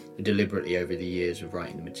I deliberately, over the years of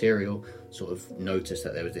writing the material, sort of noticed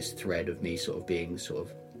that there was this thread of me sort of being sort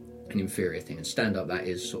of an inferior thing. And stand-up, that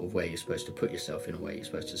is sort of where you're supposed to put yourself in a way. You're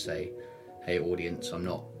supposed to say, hey audience, I'm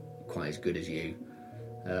not quite as good as you,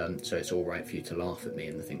 so it's all right for you to laugh at me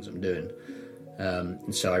and the things I'm doing.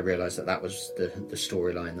 And so I realised that was the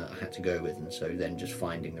storyline that I had to go with. And so then just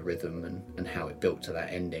finding the rhythm and how it built to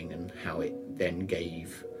that ending, and how it then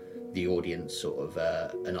gave the audience sort of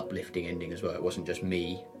an uplifting ending as well. It wasn't just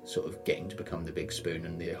me sort of getting to become the big spoon,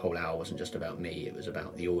 and the whole hour wasn't just about me, it was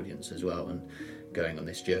about the audience as well, and going on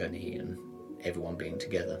this journey and everyone being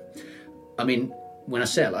together. I mean, when I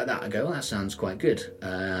say it like that, I go, well, that sounds quite good.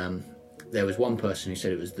 There was one person who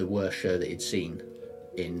said it was the worst show that he'd seen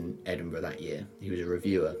in Edinburgh that year. He was a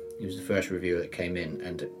reviewer. He was the first reviewer that came in,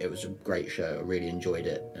 and it was a great show. I really enjoyed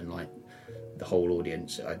it, and like the whole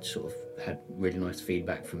audience, I'd sort of had really nice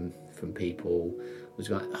feedback from people. Was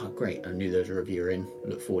like, oh great, I knew there was a reviewer in,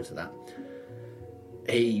 look forward to that.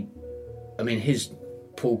 His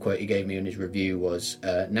pull quote he gave me in his review was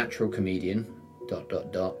natural comedian ...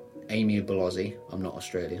 Amy Belozzi, I'm not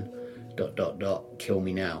Australian ... kill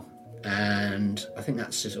me now. And I think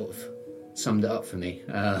that's sort of summed it up for me,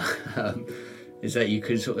 is that you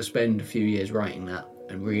could sort of spend a few years writing that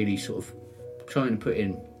and really sort of trying to put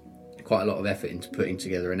in quite a lot of effort into putting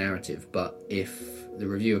together a narrative, but if the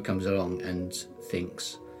reviewer comes along and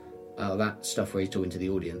thinks, oh, that stuff where he's talking to the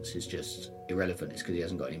audience is just irrelevant, it's because he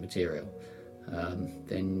hasn't got any material,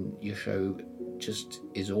 then your show just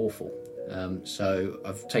is awful. So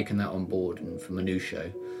I've taken that on board, and for my new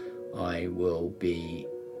show I will be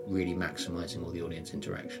really maximising all the audience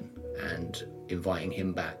interaction and inviting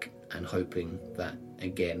him back and hoping that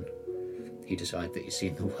again he decides that he's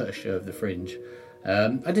seen the worst show of the Fringe,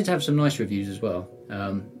 I did have some nice reviews as well,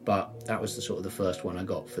 but that was the first one I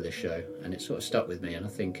got for this show, and it sort of stuck with me, and I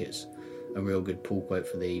think it's a real good pull quote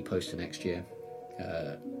for the poster next year.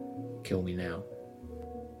 Kill me now.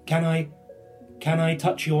 Can I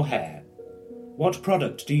touch your hair? What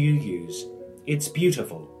product do you use? It's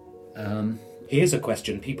beautiful. Here's a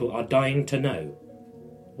question people are dying to know.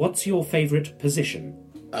 What's your favourite position?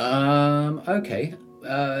 Okay.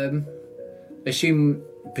 Assume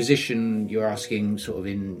position you're asking sort of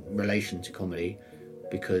in relation to comedy,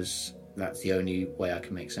 because that's the only way I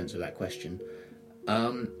can make sense of that question.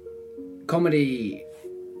 Comedy,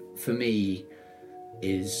 for me,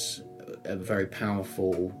 is a very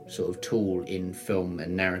powerful sort of tool in film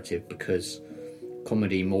and narrative, because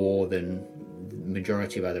comedy, more than the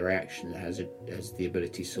majority of other action, has the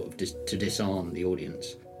ability sort of to disarm the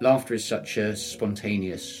audience. Laughter is such a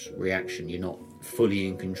spontaneous reaction. You're not fully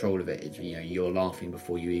in control of it. You're laughing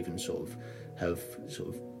before you even have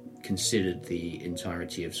considered the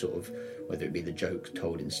entirety of whether it be the joke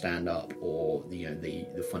told in stand-up, or the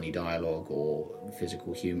funny dialogue or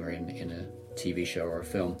physical humour in a TV show or a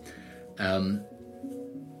film.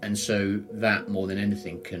 And so that, more than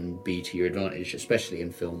anything, can be to your advantage, especially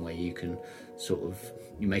in film, where you can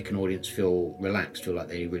you make an audience feel relaxed, feel like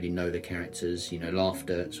they really know the characters.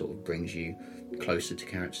 Laughter sort of brings you closer to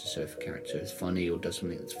characters. So if a character is funny or does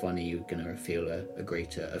something that's funny, you're going to feel a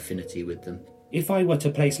greater affinity with them. If I were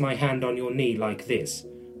to place my hand on your knee like this,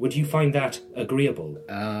 would you find that agreeable?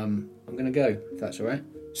 I'm going to go, if that's all right.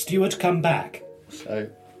 Stuart, come back. So,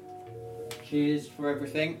 cheers for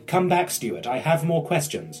everything. Come back, Stuart. I have more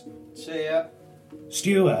questions. See ya.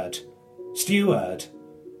 Stuart.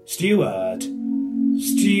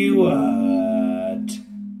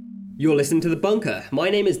 You're listening to The Bunker. My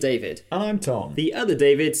name is David. And I'm Tom. The other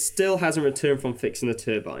David still hasn't returned from fixing the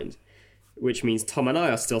turbine, which means Tom and I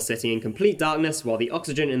are still sitting in complete darkness while the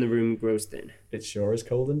oxygen in the room grows thin. It sure is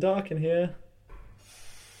cold and dark in here.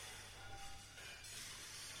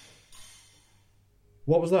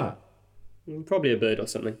 What was that? Probably a bird or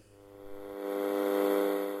something.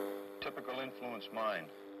 Typical influence mind.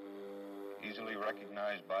 Easily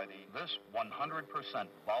recognized by this 100%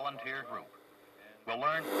 volunteer group. Will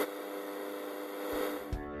learn.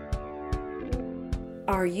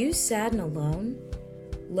 Are you sad and alone?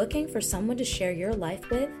 Looking for someone to share your life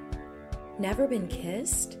with? Never been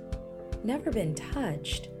kissed? Never been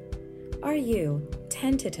touched? Are you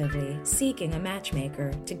tentatively seeking a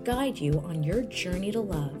matchmaker to guide you on your journey to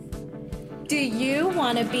love? Do you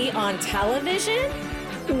want to be on television?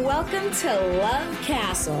 Welcome to Love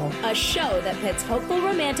Castle, a show that pits hopeful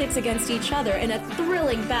romantics against each other in a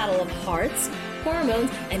thrilling battle of hearts,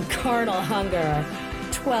 hormones, and carnal hunger.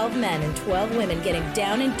 12 men and 12 women getting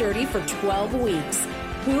down and dirty for 12 weeks.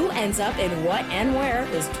 Who ends up in what and where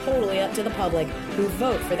is totally up to the public, who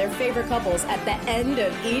vote for their favorite couples at the end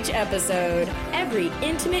of each episode. Every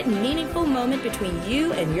intimate, meaningful moment between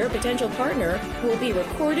you and your potential partner will be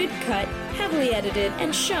recorded, cut, heavily edited,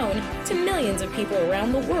 and shown to millions of people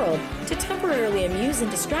around the world to temporarily amuse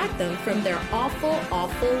and distract them from their awful,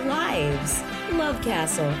 awful lives. Love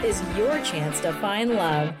Castle is your chance to find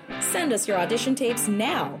love. Send us your audition tapes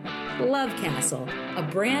now. Love Castle, a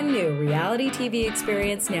brand new reality TV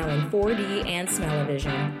experience now in 4D and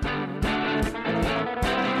smell-o-vision.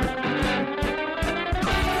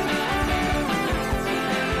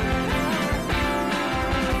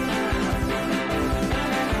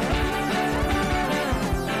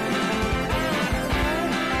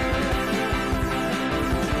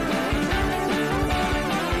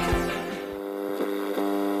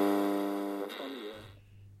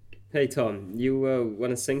 Hey Tom, you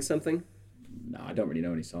want to sing something? No, I don't really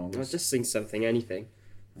know any songs. I'll just sing something, anything.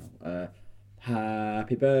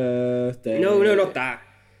 Happy birthday. No, not that.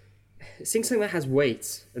 Sing something that has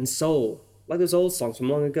weight and soul, like those old songs from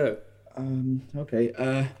long ago. Okay.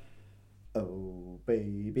 Oh,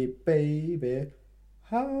 baby, baby,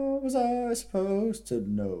 how was I supposed to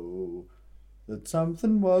know that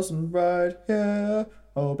something wasn't right here?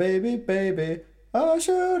 Oh, baby, baby, I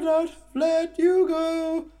should not have let you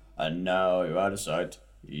go. And now you're out of sight,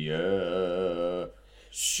 yeah.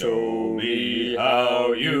 Show me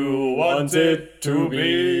how you want it to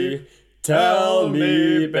be. Tell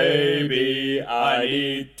me, baby, I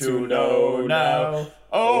need to know now.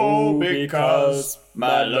 Oh, because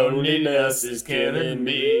my loneliness is killing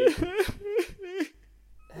me.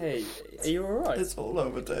 Hey, are you alright? It's all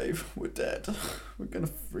over, Dave. We're dead. We're gonna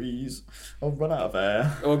freeze. I'll run out of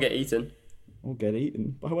air. Or get eaten. Or get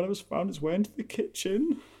eaten by whatever's found its way into the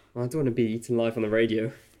kitchen. Well, I don't want to be eaten live on the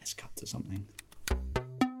radio. Let's cut to something.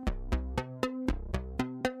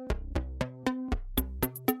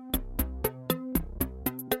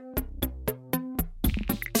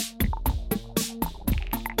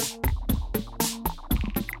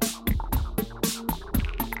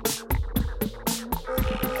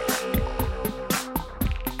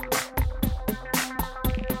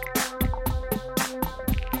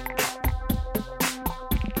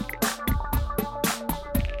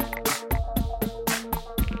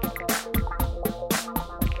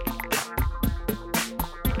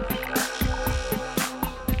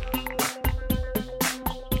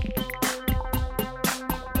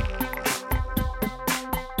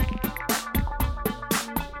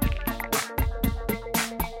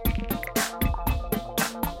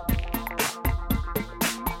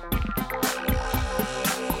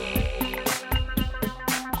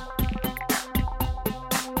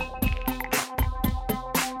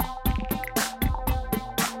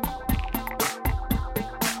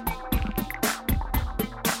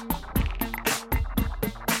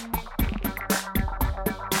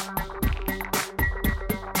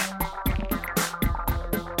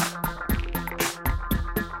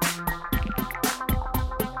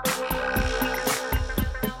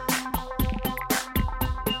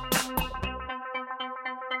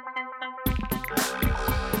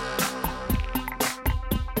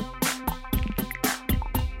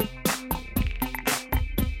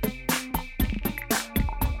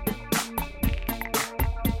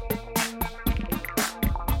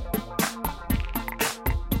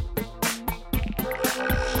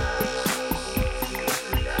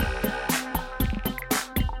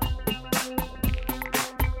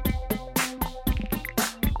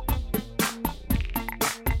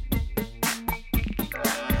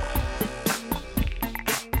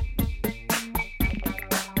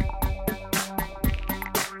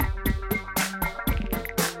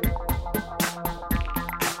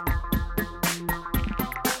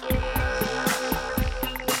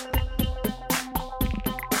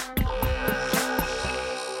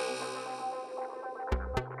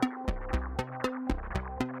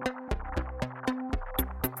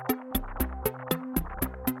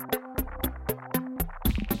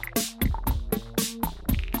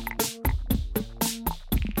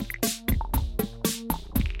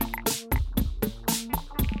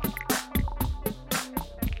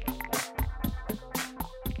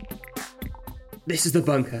 This is The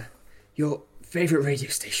Bunker, your favourite radio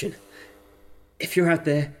station. If you're out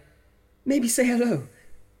there, maybe say hello.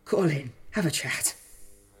 Call in, have a chat.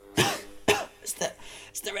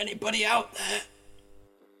 Is there anybody out there?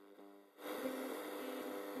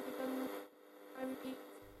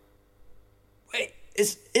 Wait,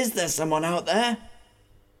 is there someone out there?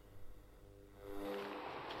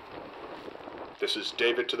 This is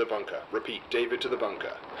David to the bunker. Repeat, David to the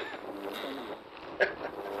bunker.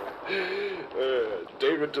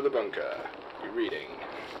 David to the bunker. You're reading.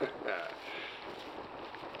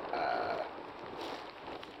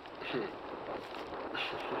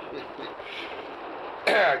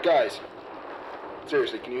 Guys,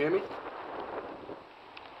 seriously, can you hear me?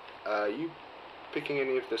 Are you picking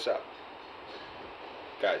any of this up?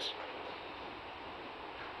 Guys.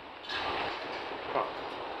 Huh.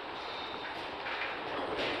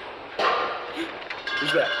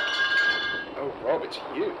 Who's that? Oh, Rob, it's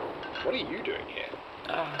you. What are you doing here?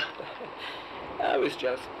 I was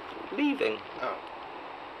just leaving. Oh.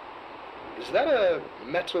 Is that a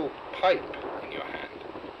metal pipe in your hand?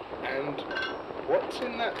 And what's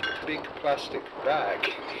in that big plastic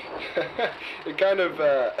bag? It kind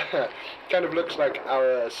of looks like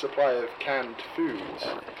our supply of canned foods.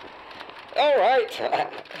 All right.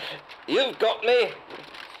 You've got me.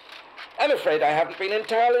 I'm afraid I haven't been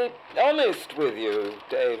entirely honest with you,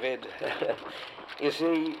 David. You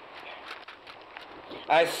see,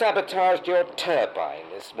 I sabotaged your turbine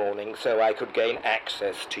this morning so I could gain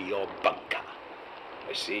access to your bunker.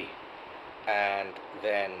 I see. And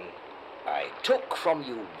then I took from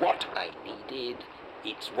you what I needed.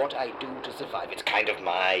 It's what I do to survive. It's kind of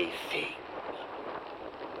my thing.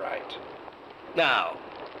 Right. Now,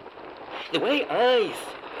 the way I see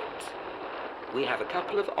it, we have a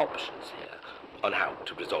couple of options here on how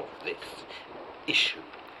to resolve this issue.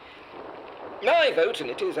 My vote, and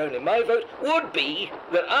it is only my vote, would be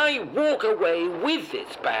that I walk away with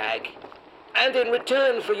this bag, and in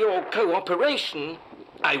return for your cooperation,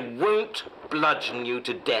 I won't bludgeon you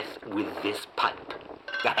to death with this pipe.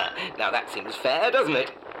 Now that seems fair, doesn't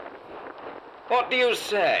it? What do you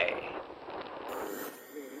say?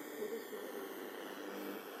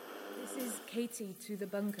 This is Katie to the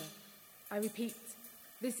bunker. I repeat,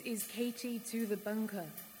 this is Katie to the bunker.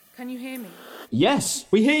 Can you hear me? Yes,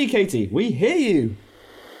 we hear you, Katie. We hear you.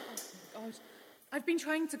 Oh, God. I've been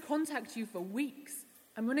trying to contact you for weeks.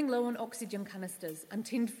 I'm running low on oxygen canisters and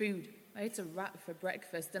tinned food. I ate a rat for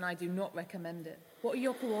breakfast and I do not recommend it. What are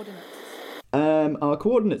your coordinates? Our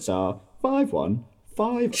coordinates are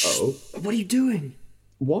 5150. Shh, what are you doing?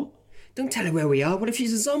 What? Don't tell her where we are. What if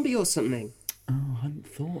she's a zombie or something? Oh, I hadn't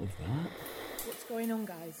thought of that. What's going on,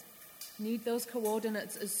 guys? Need those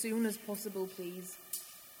coordinates as soon as possible, please.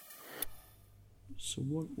 So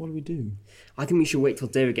what do we do? I think we should wait till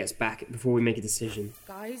David gets back before we make a decision.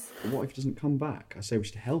 Guys? But what if he doesn't come back? I say we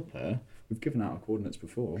should help her. We've given out our coordinates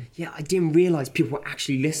before. Yeah, I didn't realise people were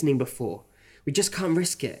actually listening before. We just can't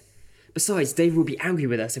risk it. Besides, David will be angry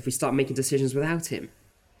with us if we start making decisions without him.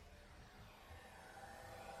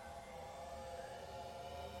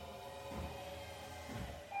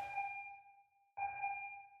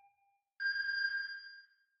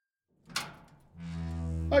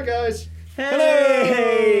 Hi, guys.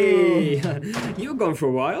 Hey! You were gone for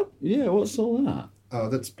a while. Yeah, what's all that? Oh,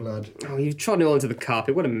 that's blood. Oh, you've trodden it all into the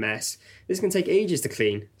carpet. What a mess. This can take ages to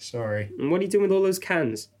clean. Sorry. And what are you doing with all those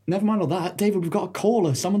cans? Never mind all that. David, we've got a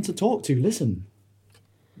caller, someone to talk to. Listen.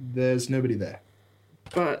 There's nobody there.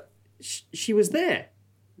 But she was there.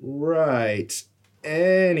 Right.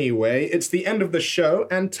 Anyway, it's the end of the show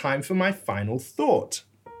and time for my final thought.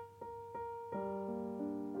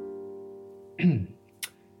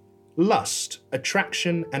 Lust,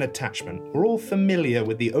 attraction, and attachment. We're all familiar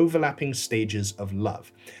with the overlapping stages of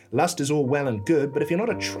love. Lust is all well and good, but if you're not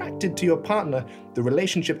attracted to your partner, the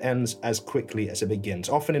relationship ends as quickly as it begins,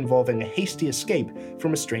 often involving a hasty escape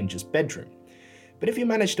from a stranger's bedroom. But if you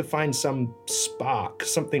manage to find some spark,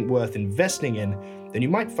 something worth investing in, then you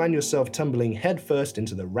might find yourself tumbling headfirst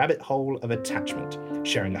into the rabbit hole of attachment,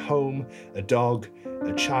 sharing a home, a dog,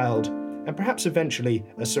 a child, and perhaps eventually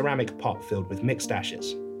a ceramic pot filled with mixed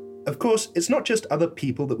ashes. Of course, it's not just other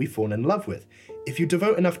people that we fall in love with. If you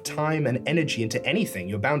devote enough time and energy into anything,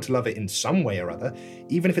 you're bound to love it in some way or other,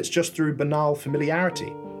 even if it's just through banal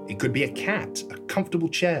familiarity. It could be a cat, a comfortable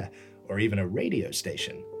chair, or even a radio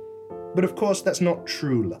station. But of course, that's not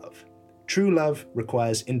true love. True love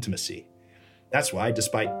requires intimacy. That's why,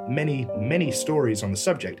 despite many, many stories on the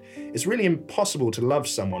subject, it's really impossible to love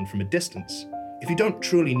someone from a distance. If you don't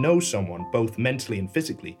truly know someone, both mentally and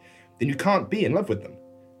physically, then you can't be in love with them.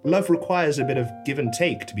 Love requires a bit of give and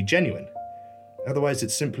take to be genuine. Otherwise,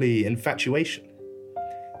 it's simply infatuation.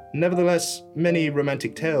 Nevertheless, many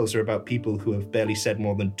romantic tales are about people who have barely said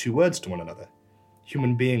more than 2 words to one another.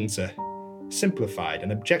 Human beings are simplified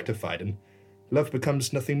and objectified, and love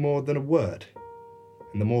becomes nothing more than a word.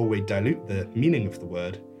 And the more we dilute the meaning of the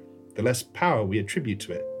word, the less power we attribute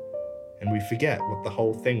to it, and we forget what the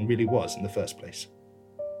whole thing really was in the first place.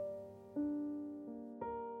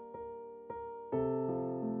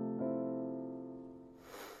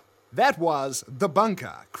 That was The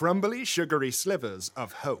Bunker, Crumbly, Sugary Slivers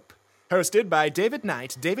of Hope, hosted by David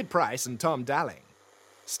Knight, David Price, and Tom Dalling.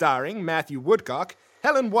 Starring Matthew Woodcock,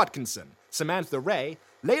 Helen Watkinson, Samantha Ray,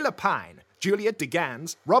 Layla Pine, Juliet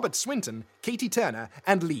DeGans, Robert Swinton, Katie Turner,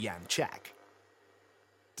 and Leanne Chack.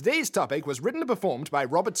 Today's topic was written and performed by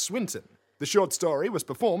Robert Swinton. The short story was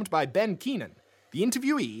performed by Ben Keenan. The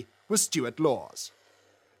interviewee was Stuart Laws.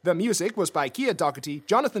 The music was by Kia Doherty,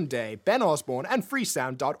 Jonathan Day, Ben Osborne, and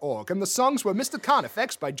freesound.org, and the songs were Mr.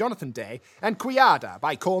 Carnifex by Jonathan Day and Quiada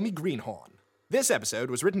by Call Me Greenhorn. This episode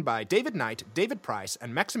was written by David Knight, David Price,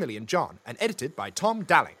 and Maximilian John, and edited by Tom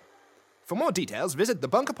Dalling. For more details, visit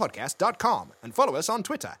thebunkerpodcast.com and follow us on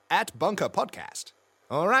Twitter @bunkerpodcast.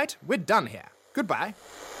 All right, we're done here. Goodbye.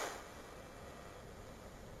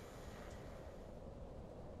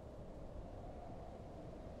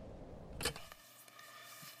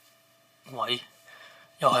喂，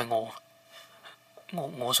又係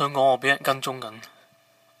我想講我俾人跟蹤緊。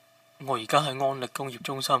我而家喺安力工業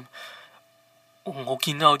中心，我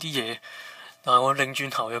見到有啲嘢，但係我擰轉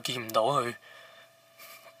頭又見唔到佢，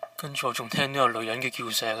跟住我仲聽到有女人嘅叫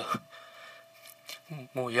聲啊！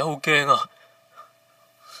我而家好驚啊！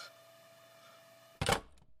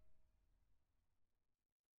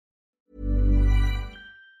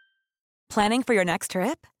 Planning for your next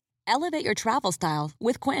trip? Elevate your travel style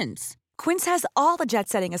with Quince. Quince has all the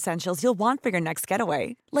jet-setting essentials you'll want for your next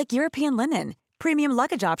getaway, like European linen, premium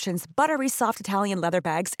luggage options, buttery soft Italian leather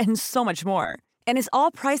bags, and so much more. And is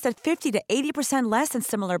all priced at 50 to 80% less than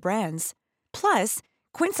similar brands. Plus,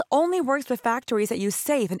 Quince only works with factories that use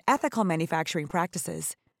safe and ethical manufacturing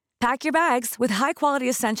practices. Pack your bags with high-quality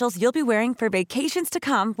essentials you'll be wearing for vacations to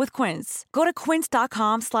come with Quince. Go to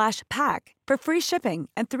quince.com/pack for free shipping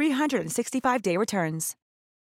and 365-day returns.